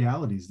are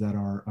realities that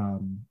are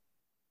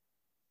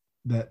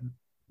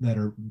that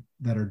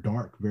are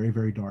dark, very,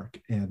 very dark,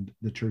 and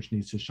the church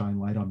needs to shine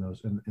light on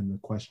those. And the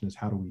question is,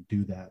 how do we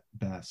do that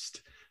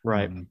best?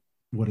 Right.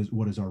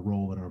 What is our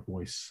role and our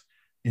voice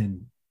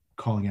in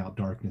calling out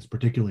darkness,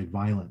 particularly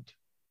violent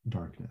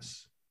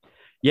darkness?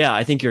 Yeah,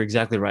 I think you're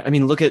exactly right. I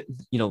mean, look at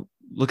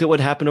what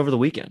happened over the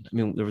weekend. I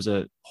mean, there was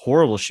a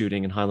horrible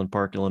shooting in Highland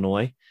Park,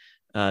 Illinois,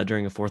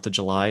 during a 4th of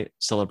July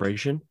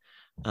celebration.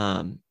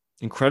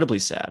 Incredibly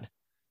sad.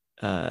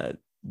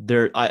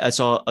 I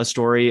saw a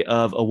story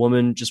of a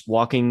woman just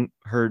walking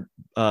her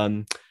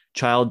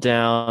child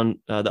down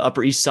the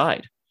Upper East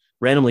Side,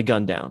 randomly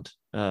gunned down.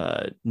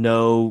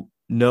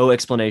 No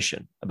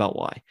explanation about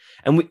why.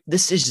 And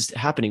this is just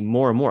happening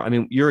more and more. I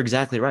mean, you're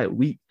exactly right.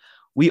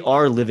 We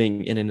are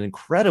living in an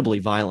incredibly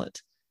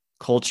violent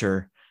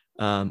culture,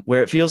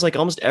 where it feels like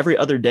almost every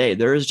other day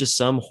there is just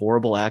some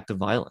horrible act of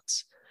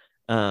violence.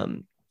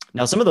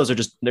 Now, some of those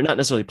they're not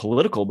necessarily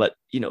political, but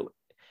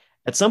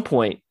at some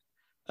point,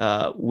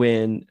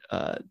 when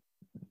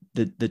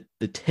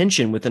the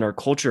tension within our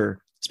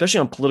culture,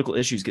 especially on political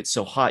issues, gets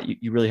so hot,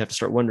 you really have to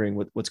start wondering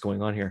what's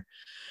going on here.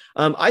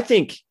 I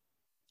think,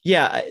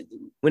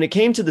 when it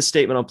came to the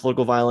statement on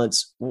political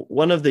violence,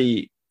 one of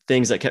the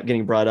things that kept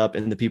getting brought up,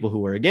 and the people who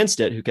were against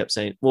it, who kept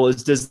saying, well,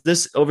 does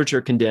this overture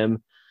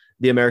condemn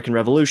the American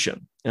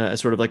Revolution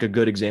as sort of like a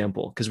good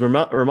example? Because a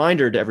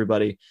reminder to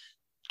everybody,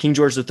 King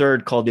George III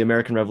called the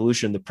American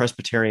Revolution the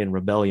Presbyterian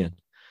Rebellion.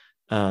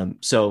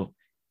 So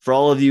for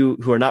all of you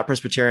who are not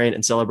Presbyterian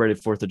and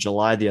celebrated 4th of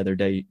July the other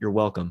day, you're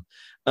welcome.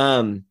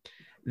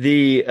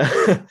 The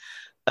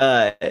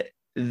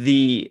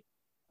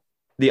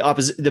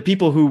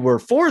people who were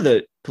for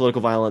the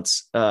political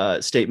violence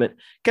statement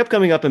kept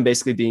coming up and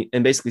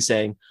basically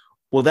saying,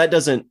 well,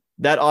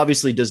 that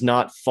obviously does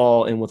not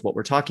fall in with what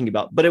we're talking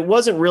about. But it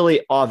wasn't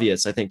really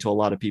obvious, I think, to a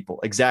lot of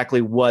people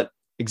exactly what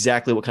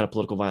kind of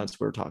political violence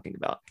we were talking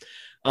about.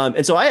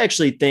 And so I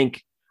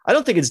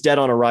don't think it's dead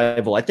on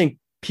arrival. I think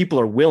people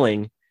are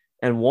willing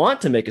and want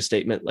to make a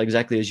statement, like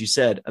exactly as you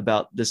said,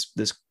 about this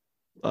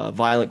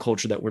violent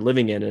culture that we're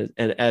living in.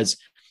 And as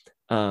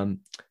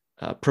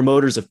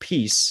promoters of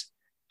peace,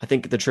 I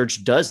think the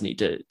church does need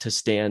to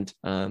stand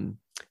in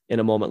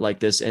a moment like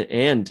this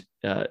and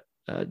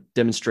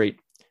demonstrate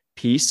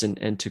peace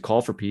and to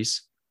call for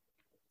peace.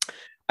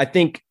 I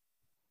think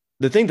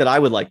the thing that I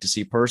would like to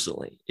see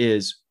personally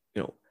is,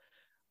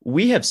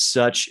 we have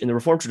in the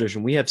Reformed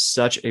tradition, we have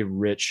such a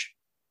rich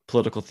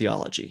political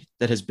theology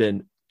that has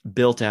been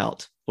built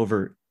out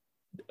over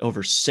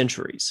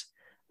centuries,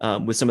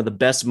 with some of the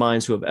best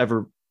minds who have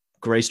ever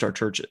graced our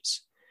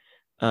churches.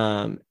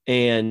 And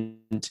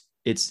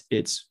it's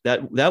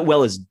that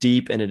well is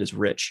deep and it is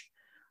rich.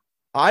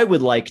 I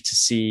would like to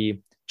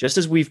see, just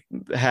as we've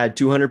had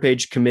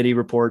 200-page committee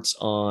reports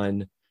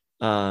on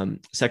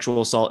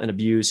sexual assault and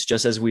abuse,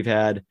 just as we've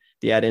had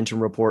the ad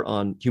interim report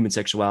on human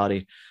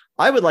sexuality,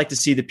 I would like to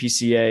see the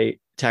PCA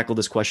tackle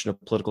this question of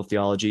political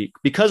theology,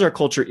 because our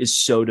culture is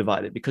so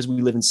divided, because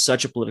we live in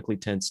such a politically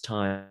tense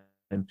time,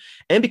 and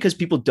because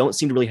people don't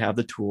seem to really have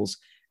the tools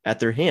at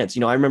their hands.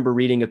 I remember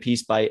reading a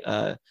piece by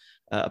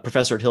a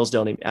professor at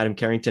Hillsdale named Adam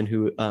Carrington,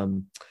 who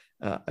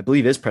I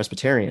believe is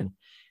Presbyterian.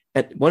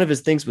 And one of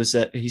his things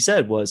he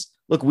said was,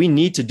 look, we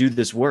need to do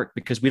this work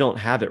because we don't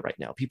have it right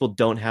now. People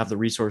don't have the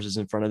resources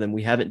in front of them.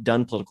 We haven't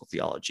done political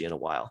theology in a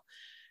while.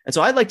 And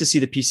so I'd like to see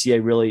the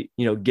PCA really,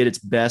 get its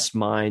best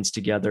minds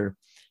together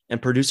and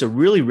produce a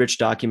really rich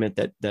document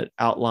that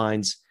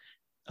outlines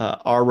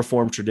our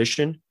Reformed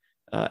tradition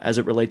as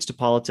it relates to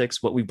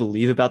politics, what we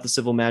believe about the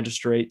civil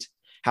magistrate,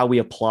 how we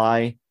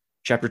apply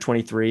Chapter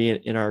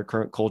 23 in our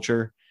current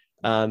culture,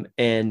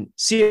 and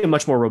see a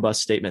much more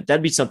robust statement.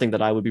 That'd be something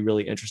that I would be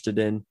really interested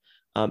in,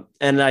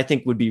 and I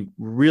think would be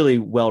really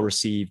well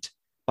received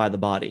by the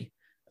body.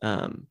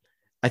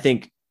 I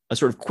think a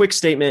sort of quick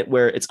statement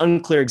where it's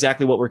unclear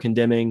exactly what we're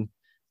condemning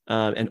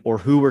or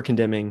who we're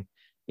condemning,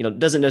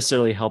 doesn't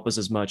necessarily help us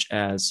as much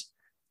as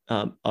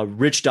a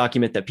rich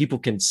document that people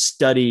can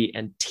study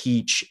and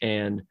teach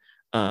and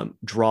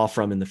draw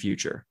from in the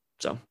future.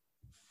 So.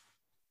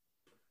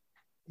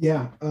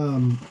 Yeah,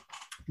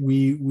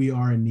 we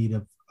are in need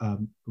of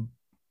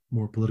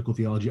more political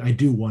theology. I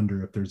do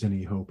wonder if there's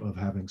any hope of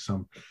having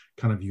some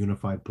kind of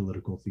unified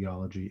political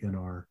theology in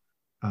our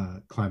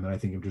climate. I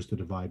think of just the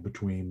divide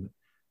between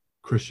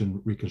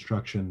Christian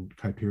Reconstruction,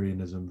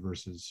 Kuyperianism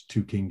versus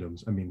two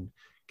kingdoms. I mean,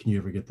 can you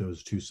ever get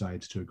those two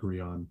sides to agree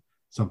on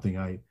something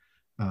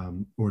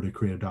or to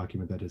create a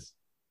document that is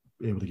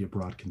able to get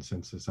broad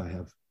consensus? I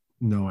have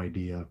no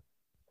idea.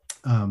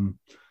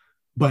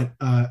 But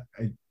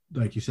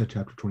like you said,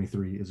 Chapter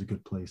 23 is a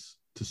good place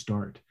to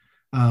start.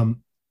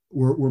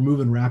 We're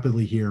moving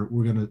rapidly here.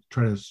 We're going to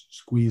try to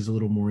squeeze a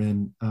little more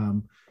in.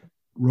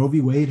 Roe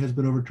v. Wade has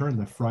been overturned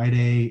the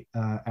Friday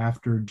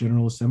after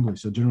General Assembly.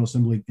 So General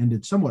Assembly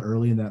ended somewhat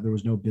early in that there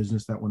was no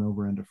business that went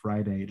over into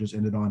Friday. It just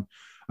ended on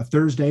a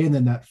Thursday. And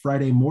then that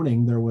Friday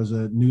morning, there was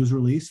a news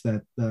release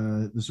that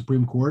the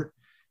Supreme Court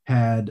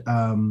had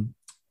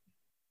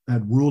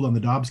ruled on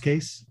the Dobbs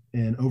case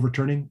and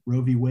overturning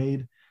Roe v.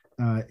 Wade.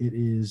 It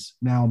is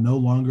now no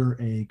longer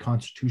a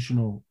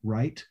constitutional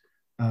right.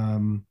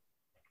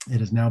 It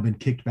has now been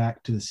kicked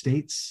back to the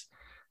states.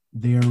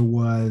 There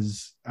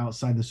was,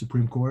 outside the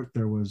Supreme Court,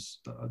 there was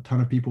a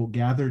ton of people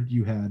gathered.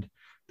 You had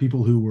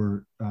people who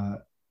were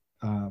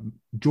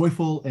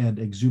joyful and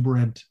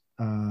exuberant,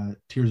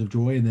 tears of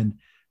joy, and then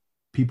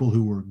people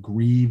who were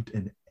grieved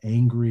and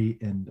angry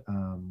and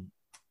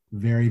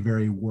very,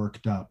 very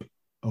worked up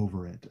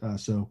over it.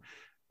 So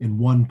in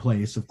one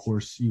place, of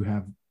course, you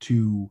have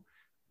two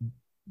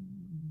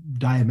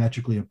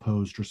diametrically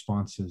opposed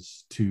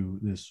responses to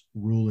this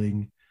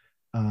ruling.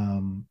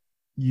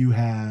 You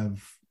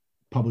have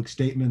public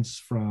statements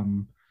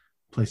from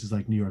places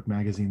like New York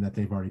Magazine that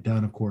they've already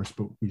done, of course,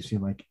 but we've seen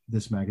like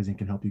this magazine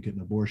can help you get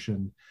an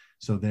abortion.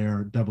 So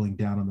they're doubling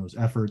down on those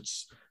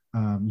efforts.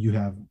 You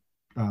have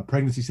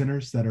pregnancy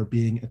centers that are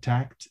being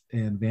attacked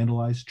and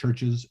vandalized,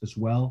 churches as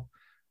well.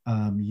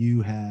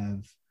 You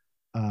have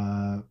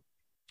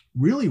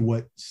really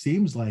what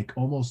seems like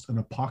almost an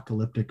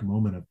apocalyptic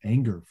moment of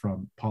anger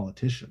from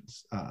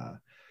politicians.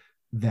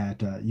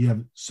 You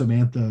have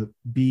Samantha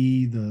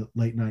Bee, the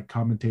late night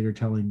commentator,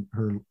 telling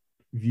her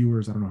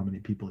viewers, I don't know how many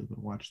people even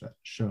watch that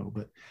show,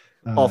 but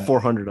all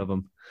 400 of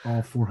them,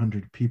 all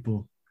 400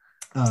 people.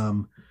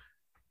 And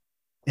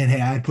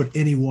hey, I'd put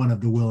any one of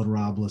the Will and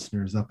Rob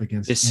listeners up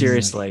against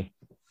seriously,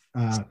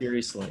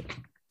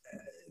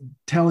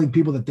 telling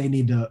people that they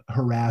need to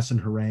harass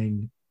and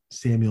harangue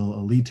Samuel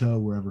Alito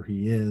wherever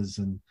he is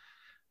and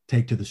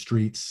take to the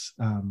streets.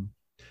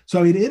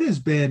 So I mean, it has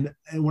been,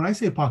 and when I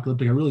say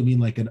apocalyptic, I really mean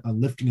like a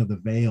lifting of the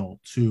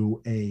veil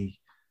to a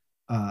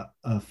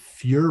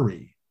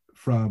fury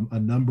from a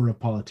number of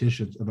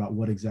politicians about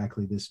what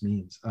exactly this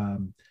means. I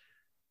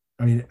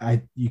mean,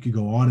 you could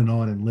go on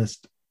and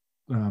list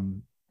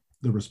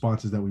the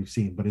responses that we've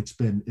seen, but it's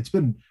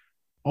been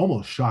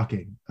almost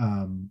shocking,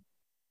 and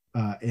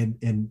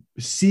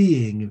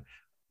seeing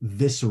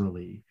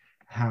viscerally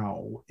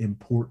how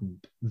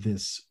important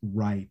this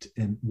right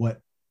and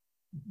what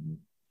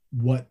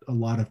a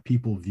lot of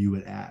people view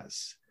it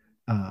as.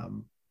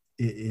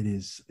 It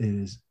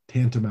is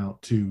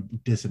tantamount to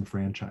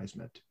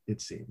disenfranchisement, it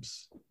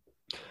seems.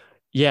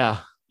 Yeah,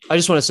 I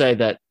just want to say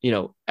that,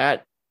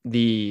 at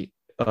the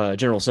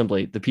General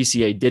Assembly, the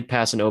PCA did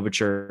pass an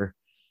overture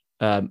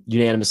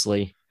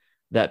unanimously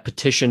that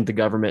petitioned the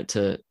government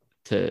to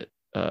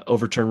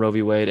overturn Roe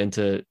v. Wade and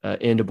to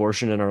end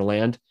abortion in our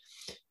land.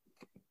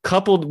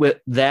 Coupled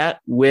with that,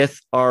 with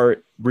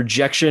our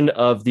rejection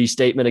of the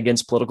statement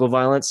against political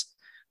violence,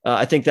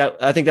 I think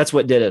that's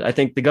what did it. I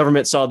think the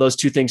government saw those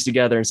two things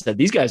together and said,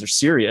 these guys are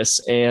serious,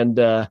 and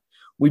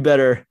we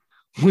better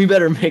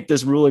make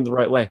this ruling the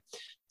right way.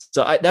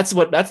 So that's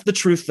the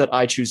truth that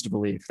I choose to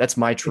believe. That's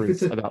my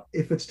truth.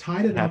 If it's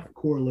tied enough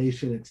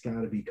correlation, it's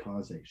got to be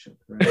causation,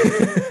 right?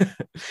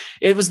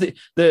 It was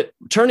the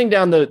turning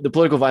down the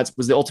political violence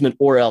was the ultimate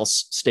or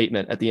else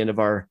statement at the end of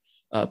our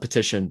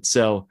petition.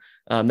 So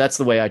that's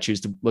the way I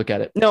choose to look at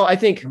it. No, I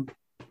think,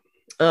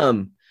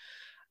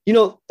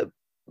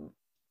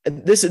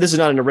 this is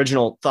not an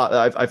original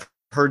thought. I've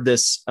heard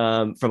this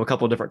from a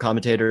couple of different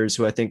commentators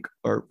who I think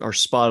are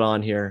spot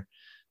on here.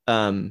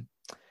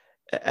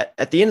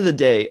 At the end of the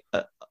day,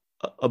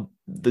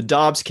 the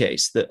Dobbs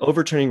case, the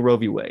overturning Roe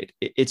v. Wade,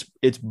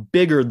 it's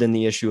bigger than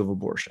the issue of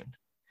abortion.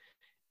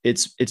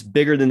 It's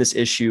bigger than this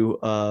issue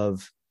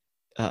of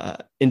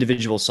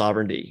individual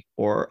sovereignty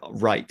or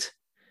right.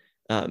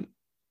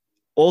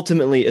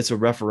 Ultimately, it's a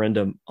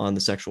referendum on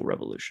the sexual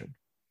revolution.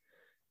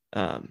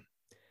 The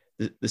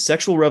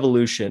sexual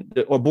revolution,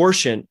 the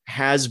abortion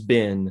has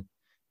been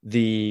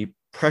the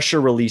pressure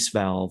release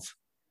valve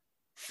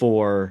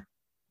for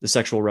the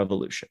sexual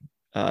revolution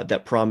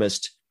that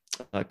promised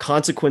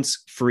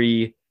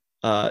consequence-free,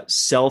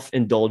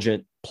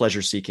 self-indulgent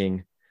pleasure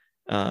seeking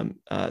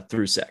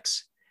through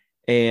sex.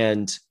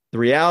 And the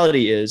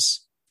reality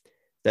is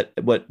that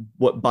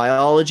what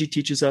biology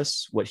teaches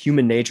us, what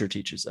human nature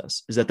teaches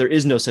us, is that there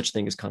is no such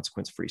thing as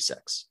consequence-free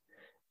sex.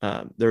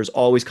 There's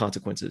always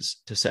consequences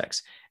to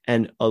sex.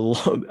 And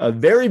a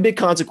very big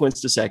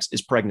consequence to sex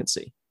is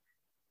pregnancy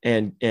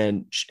and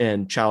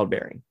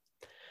childbearing.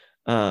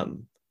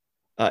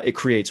 It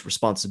creates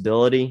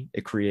responsibility.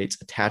 It creates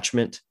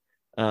attachment.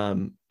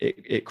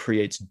 It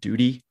creates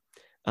duty.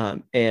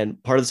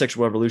 And part of the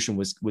sexual revolution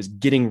was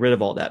getting rid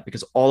of all that,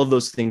 because all of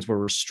those things were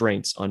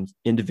restraints on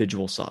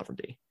individual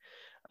sovereignty.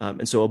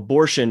 And so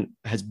abortion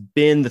has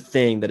been the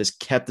thing that has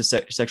kept the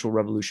sexual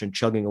revolution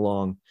chugging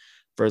along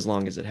for as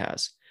long as it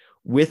has.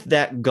 With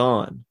that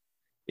gone,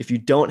 if you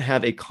don't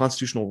have a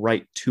constitutional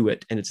right to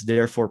it and it's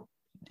therefore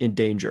in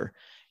danger,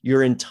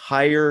 your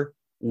entire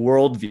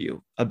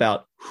worldview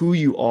about who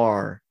you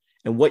are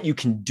and what you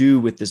can do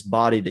with this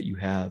body that you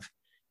have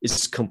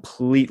is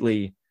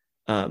completely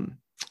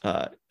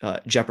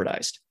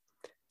jeopardized.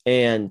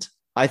 And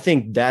I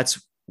think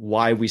that's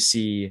why we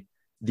see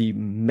the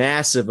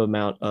massive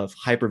amount of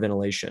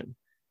hyperventilation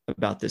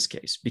about this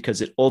case,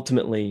 because it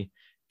ultimately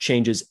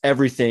changes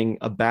everything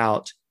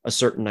about a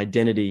certain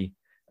identity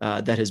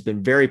that has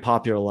been very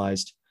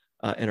popularized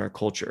in our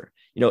culture.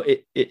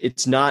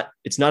 It's not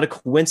a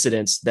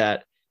coincidence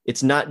that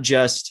it's not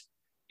just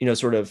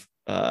sort of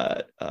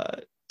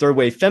third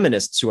wave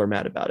feminists who are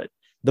mad about it.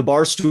 The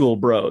Barstool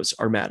bros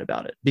are mad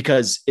about it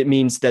because it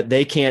means that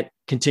they can't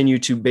continue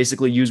to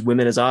basically use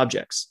women as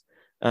objects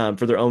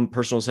for their own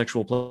personal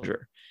sexual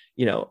pleasure.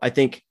 I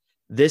think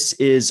this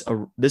is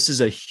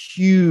a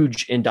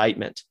huge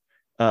indictment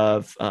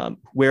of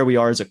where we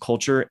are as a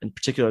culture, in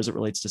particular as it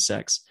relates to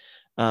sex,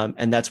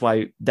 and that's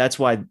why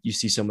you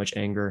see so much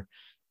anger.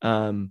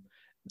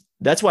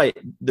 That's why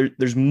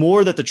there's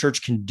more that the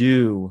church can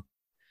do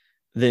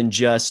than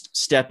just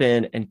step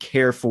in and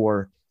care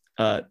for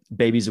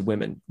babies of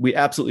women. We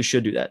absolutely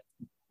should do that.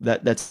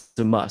 That's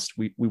a must.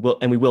 We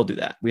will do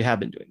that. We have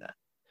been doing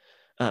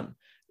that.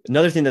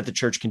 Another thing that the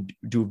church can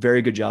do a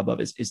very good job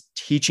of is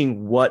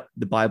teaching what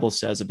the Bible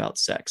says about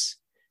sex,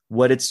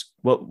 what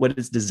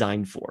it's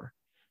designed for,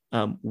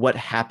 what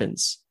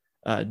happens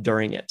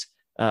during it,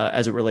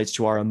 as it relates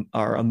to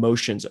our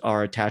emotions,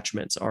 our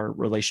attachments, our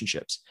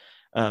relationships.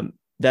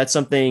 That's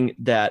something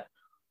that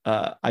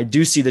I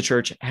do see the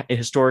church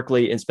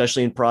historically,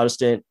 especially in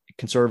Protestant,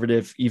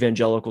 conservative,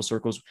 evangelical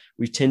circles,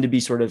 we tend to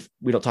be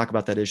we don't talk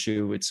about that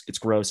issue. It's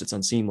gross. It's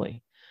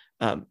unseemly.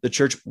 The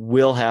church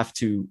will have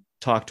to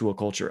talk to a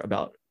culture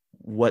about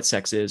what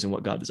sex is and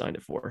what God designed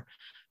it for.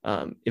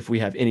 If we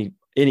have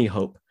any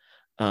hope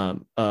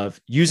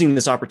of using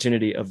this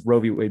opportunity of Roe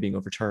v. Wade being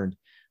overturned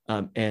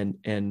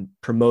and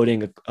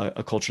promoting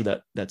a culture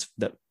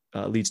that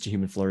leads to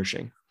human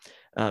flourishing.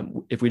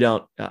 If we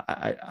don't,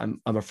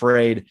 I'm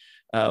afraid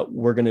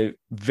we're going to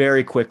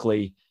very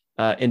quickly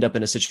end up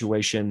in a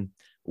situation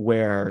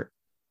where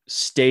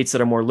states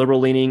that are more liberal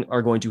leaning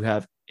are going to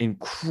have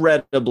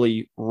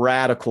incredibly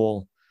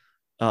radical,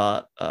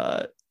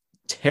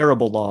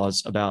 terrible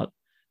laws about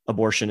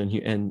abortion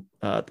and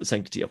the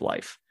sanctity of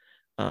life.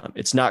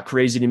 It's not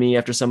crazy to me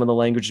after some of the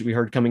language that we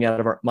heard coming out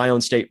of my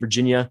own state,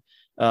 Virginia,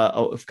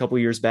 a couple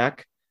of years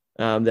back,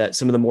 that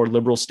some of the more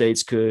liberal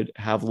states could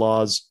have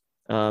laws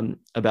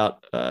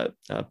about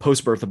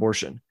post-birth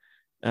abortion.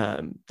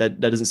 That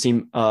doesn't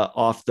seem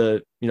off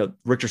the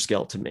Richter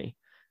scale to me.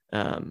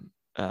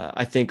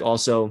 I think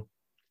also,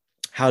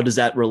 how does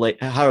that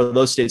relate? How are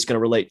those states going to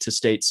relate to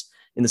states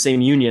in the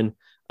same union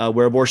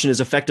where abortion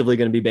is effectively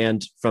going to be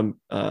banned from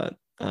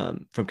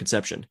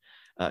conception?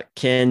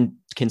 Can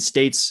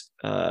states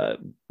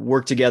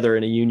work together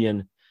in a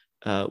union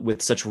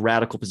with such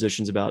radical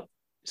positions about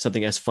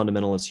something as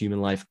fundamental as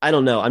human life? I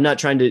don't know. I'm not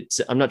trying to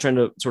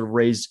sort of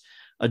raise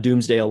a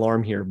doomsday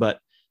alarm here, but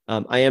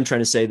I am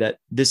trying to say that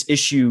this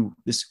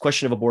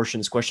question of abortion,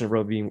 this question of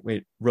Roe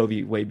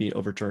v. Wade being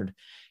overturned,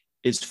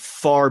 is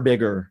far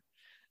bigger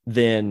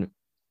than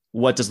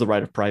what does the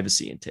right of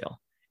privacy entail.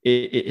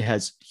 It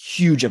has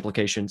huge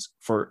implications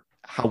for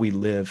how we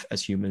live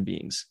as human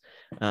beings,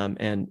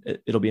 and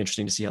it'll be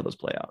interesting to see how those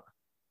play out.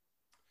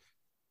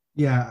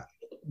 Yeah,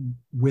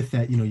 with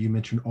that, you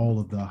mentioned all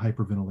of the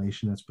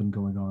hyperventilation that's been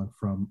going on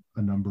from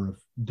a number of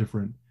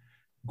different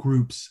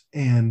groups,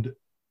 and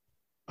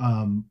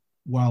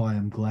while I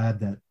am glad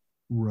that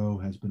Roe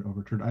has been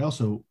overturned, I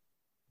also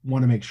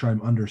want to make sure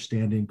I'm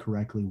understanding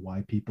correctly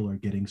why people are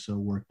getting so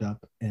worked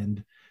up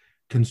and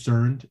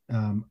concerned.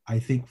 I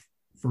think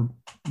for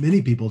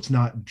many people, it's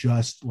not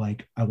just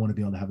like, I want to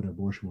be able to have an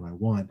abortion when I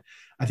want.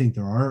 I think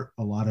there are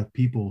a lot of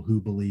people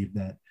who believe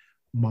that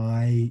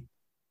my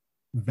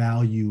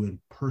value and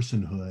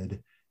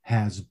personhood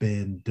has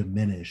been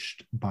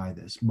diminished by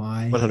this.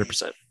 My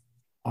 100%.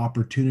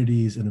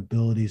 Opportunities and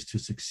abilities to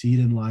succeed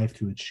in life,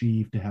 to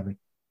achieve, to have a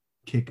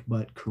kick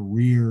butt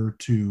career,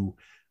 to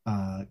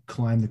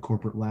climb the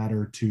corporate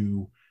ladder,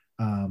 to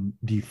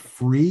be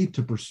free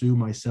to pursue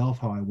myself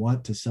how I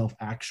want, to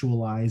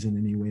self-actualize in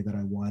any way that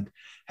I want,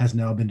 has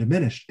now been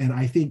diminished. And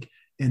I think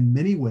in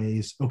many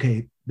ways,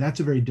 okay, that's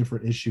a very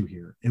different issue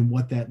here. And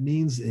what that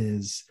means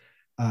is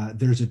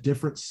there's a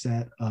different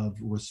set of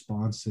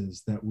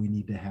responses that we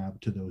need to have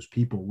to those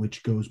people,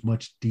 which goes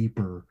much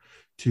deeper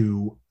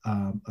to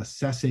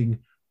assessing,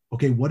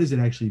 okay, what does it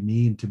actually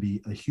mean to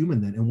be a human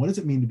then? And what does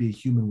it mean to be a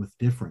human with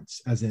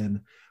difference? As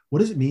in, what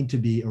does it mean to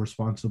be a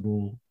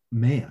responsible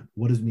man?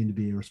 What does it mean to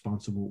be a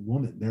responsible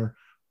woman? There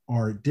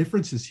are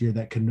differences here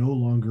that can no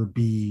longer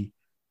be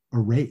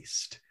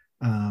erased,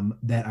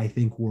 that I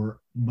think were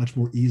much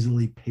more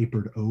easily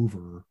papered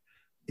over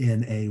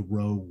in a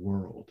Roe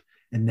world.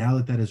 And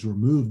now that is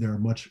removed, there are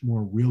much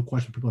more real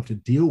questions people have to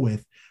deal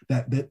with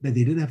that they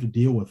didn't have to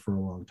deal with for a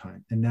long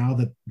time. And now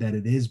that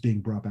it is being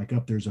brought back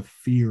up, there's a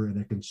fear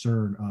and a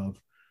concern of,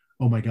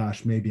 oh my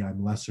gosh, maybe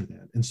I'm lesser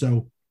than. And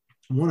so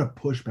I want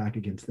to push back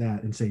against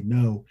that and say,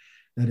 no,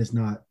 that is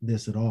not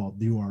this at all.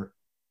 You are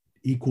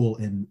equal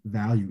in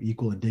value,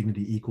 equal in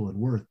dignity, equal in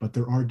worth, but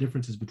there are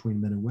differences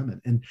between men and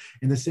women. And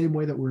in the same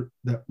way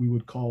that we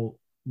would call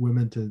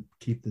women to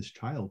keep this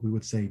child, we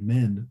would say,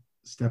 men,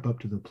 step up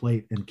to the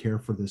plate and care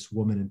for this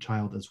woman and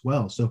child as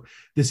well. So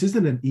this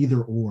isn't an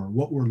either or.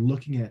 What we're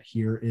looking at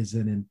here is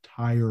an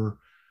entire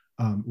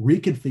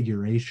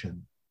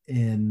reconfiguration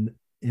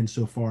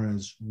insofar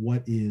as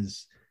what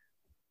is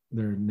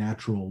their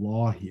natural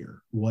law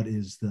here, what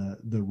is the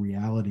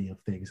reality of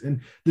things.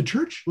 And the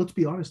church, let's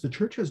be honest, the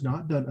church has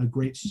not done a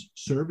great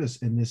service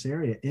in this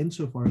area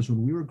insofar as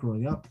when we were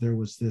growing up, there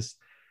was this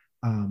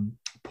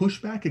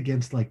pushback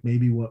against like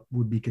maybe what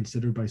would be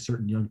considered by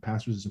certain young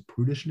pastors as a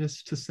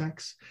prudishness to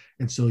sex.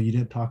 And so you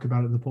didn't talk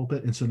about it in the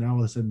pulpit. And so now all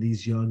of a sudden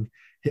these young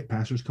hip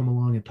pastors come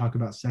along and talk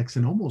about sex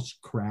in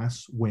almost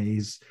crass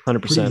ways,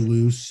 100%. Pretty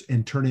loose,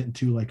 and turn it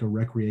into like a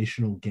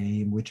recreational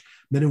game, which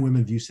men and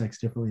women view sex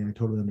differently. And I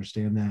totally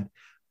understand that.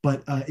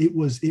 But it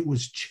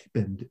was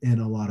cheapened in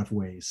a lot of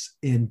ways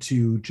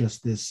into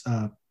just this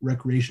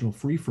recreational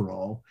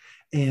free-for-all.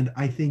 And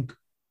I think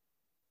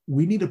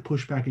we need to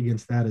push back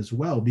against that as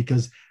well,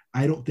 because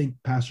I don't think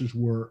pastors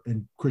were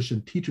and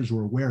Christian teachers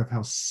were aware of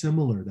how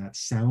similar that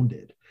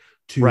sounded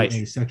to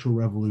a sexual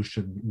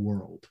revolution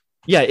world.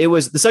 Yeah, it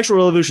was, the sexual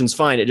revolution's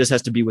fine. It just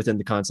has to be within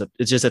the concept.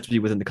 It just has to be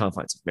within the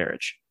confines of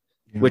marriage,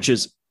 which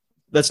is,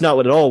 that's not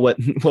what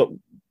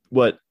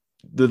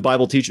the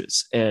Bible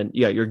teaches. And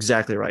yeah, you're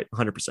exactly right.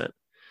 100%.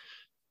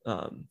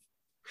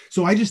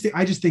 So I just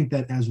think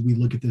that as we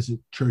look at this at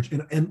church,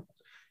 and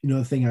you know,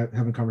 the thing, I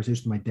have a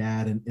conversation with my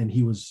dad, and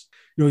he was,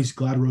 you know, he's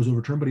glad Roe's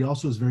overturned, but he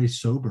also is very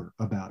sober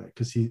about it,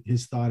 because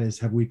his thought is,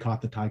 have we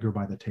caught the tiger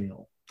by the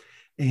tail?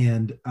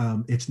 And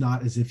it's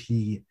not as if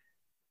he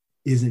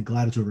isn't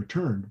glad it's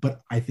overturned,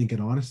 but I think an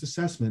honest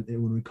assessment,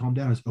 when we calm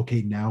down, is,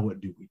 okay, now what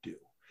do we do?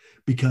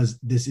 Because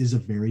this is a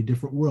very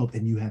different world,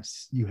 and you have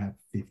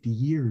 50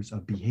 years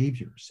of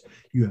behaviors,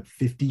 you have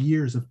 50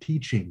 years of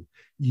teaching,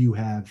 you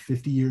have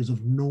 50 years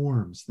of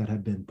norms that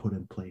have been put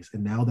in place,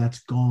 and now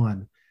that's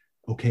gone.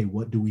 Okay,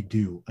 what do we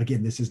do?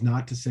 Again, this is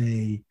not to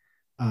say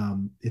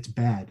it's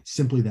bad.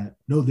 Simply that,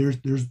 no,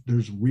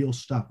 there's real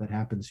stuff that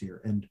happens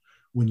here. And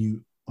when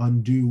you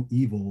undo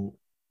evil,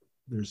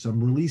 there's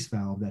some release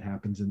valve that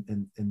happens,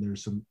 and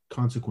there's some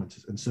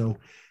consequences. And so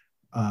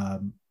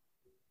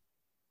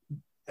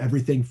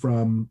everything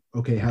from,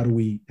 okay, how do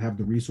we have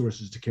the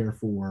resources to care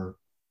for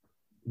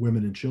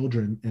women and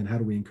children, and how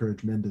do we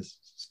encourage men to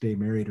stay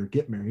married or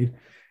get married?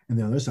 And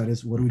the other side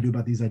is, what do we do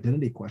about these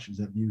identity questions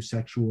that view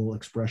sexual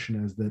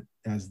expression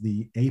as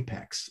the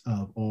apex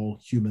of all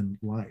human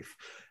life?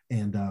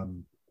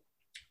 And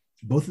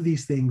both of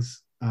these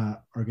things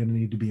are going to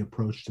need to be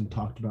approached and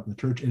talked about in the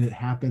church. And it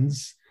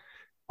happens,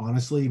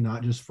 honestly,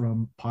 not just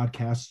from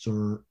podcasts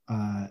or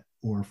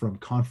from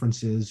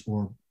conferences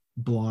or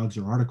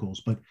blogs or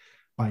articles, but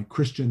by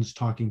Christians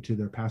talking to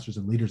their pastors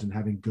and leaders and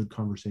having good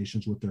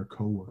conversations with their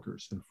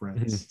coworkers and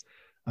friends.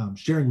 Mm-hmm.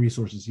 Sharing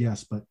resources,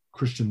 yes, but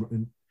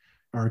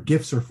our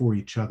gifts are for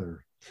each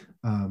other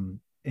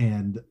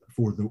and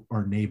for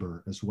our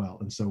neighbor as well.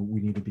 And so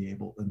we need to be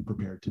able and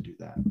prepared to do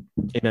that.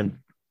 Amen.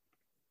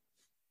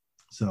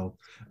 So,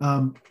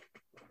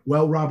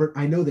 well, Robert,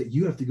 I know that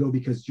you have to go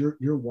because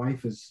your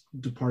wife is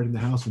departing the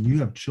house and you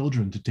have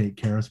children to take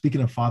care of. Speaking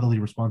of fatherly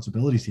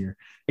responsibilities here.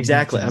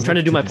 Exactly. I'm trying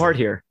to do my part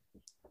here.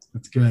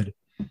 That's good.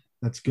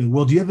 That's good.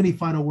 Well, do you have any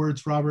final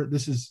words, Robert?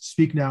 This is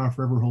speak now or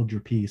forever hold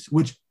your peace,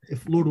 which,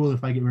 if Lord will,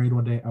 if I get married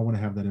one day, I want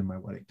to have that in my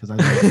wedding, because I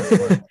love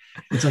that part.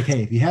 It's like,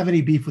 hey, if you have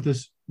any beef with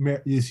this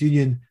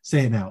union,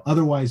 say it now.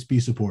 Otherwise, be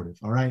supportive.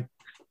 All right.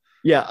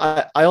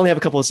 Yeah, I only have a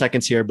couple of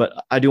seconds here, but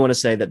I do want to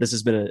say that this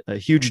has been a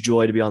huge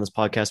joy to be on this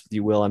podcast with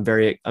you, Will. I'm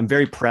very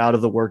proud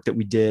of the work that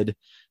we did.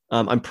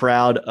 I'm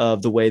proud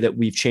of the way that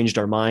we've changed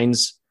our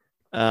minds,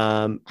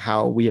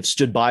 how we have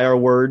stood by our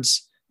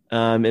words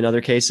in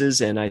other cases.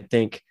 And I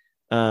think,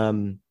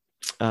 I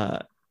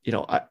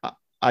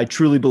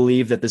truly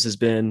believe that this has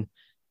been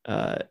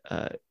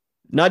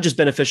not just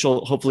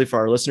beneficial, hopefully for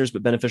our listeners,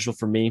 but beneficial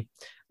for me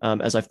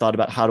as I've thought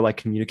about how do I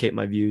communicate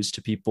my views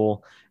to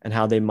people and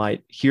how they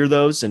might hear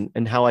those,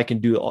 and how I can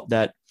do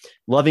that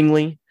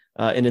lovingly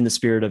and in the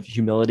spirit of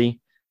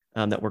humility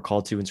that we're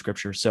called to in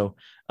Scripture. So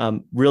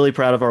really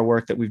proud of our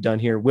work that we've done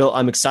here. Will,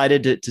 I'm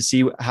excited to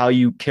see how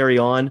you carry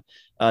on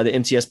the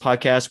MTS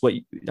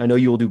podcast. I know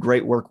you will do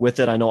great work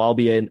with it. I know I'll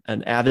be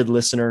an avid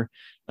listener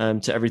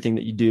to everything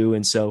that you do.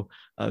 And so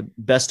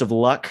best of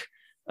luck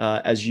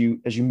as you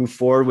move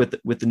forward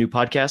with the new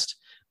podcast.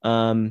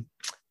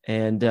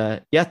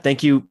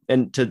 Thank you.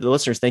 And to the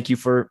listeners, thank you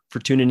for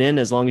tuning in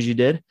as long as you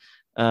did.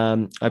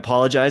 I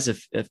apologize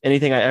if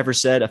anything I ever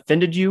said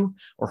offended you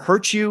or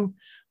hurt you,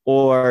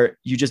 or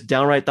you just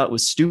downright thought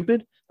was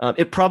stupid.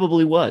 It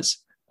probably was.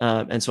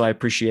 And so I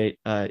appreciate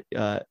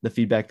the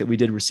feedback that we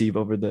did receive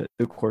over the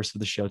course of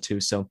the show too.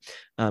 So,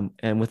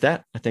 and with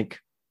that, I think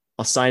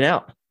I'll sign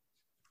out.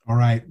 All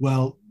right.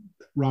 Well,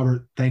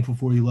 Robert, thankful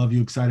for you. Love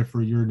you. Excited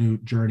for your new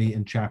journey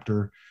and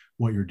chapter,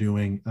 what you're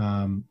doing.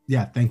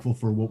 Thankful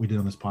for what we did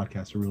on this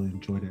podcast. I really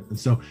enjoyed it. And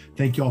so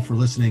thank you all for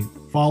listening.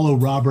 Follow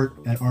Robert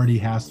at RD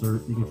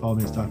Hassler. You can follow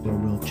me at Stockdale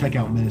Will. Check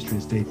out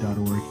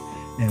ministryestate.org.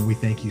 And we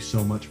thank you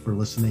so much for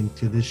listening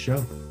to this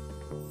show.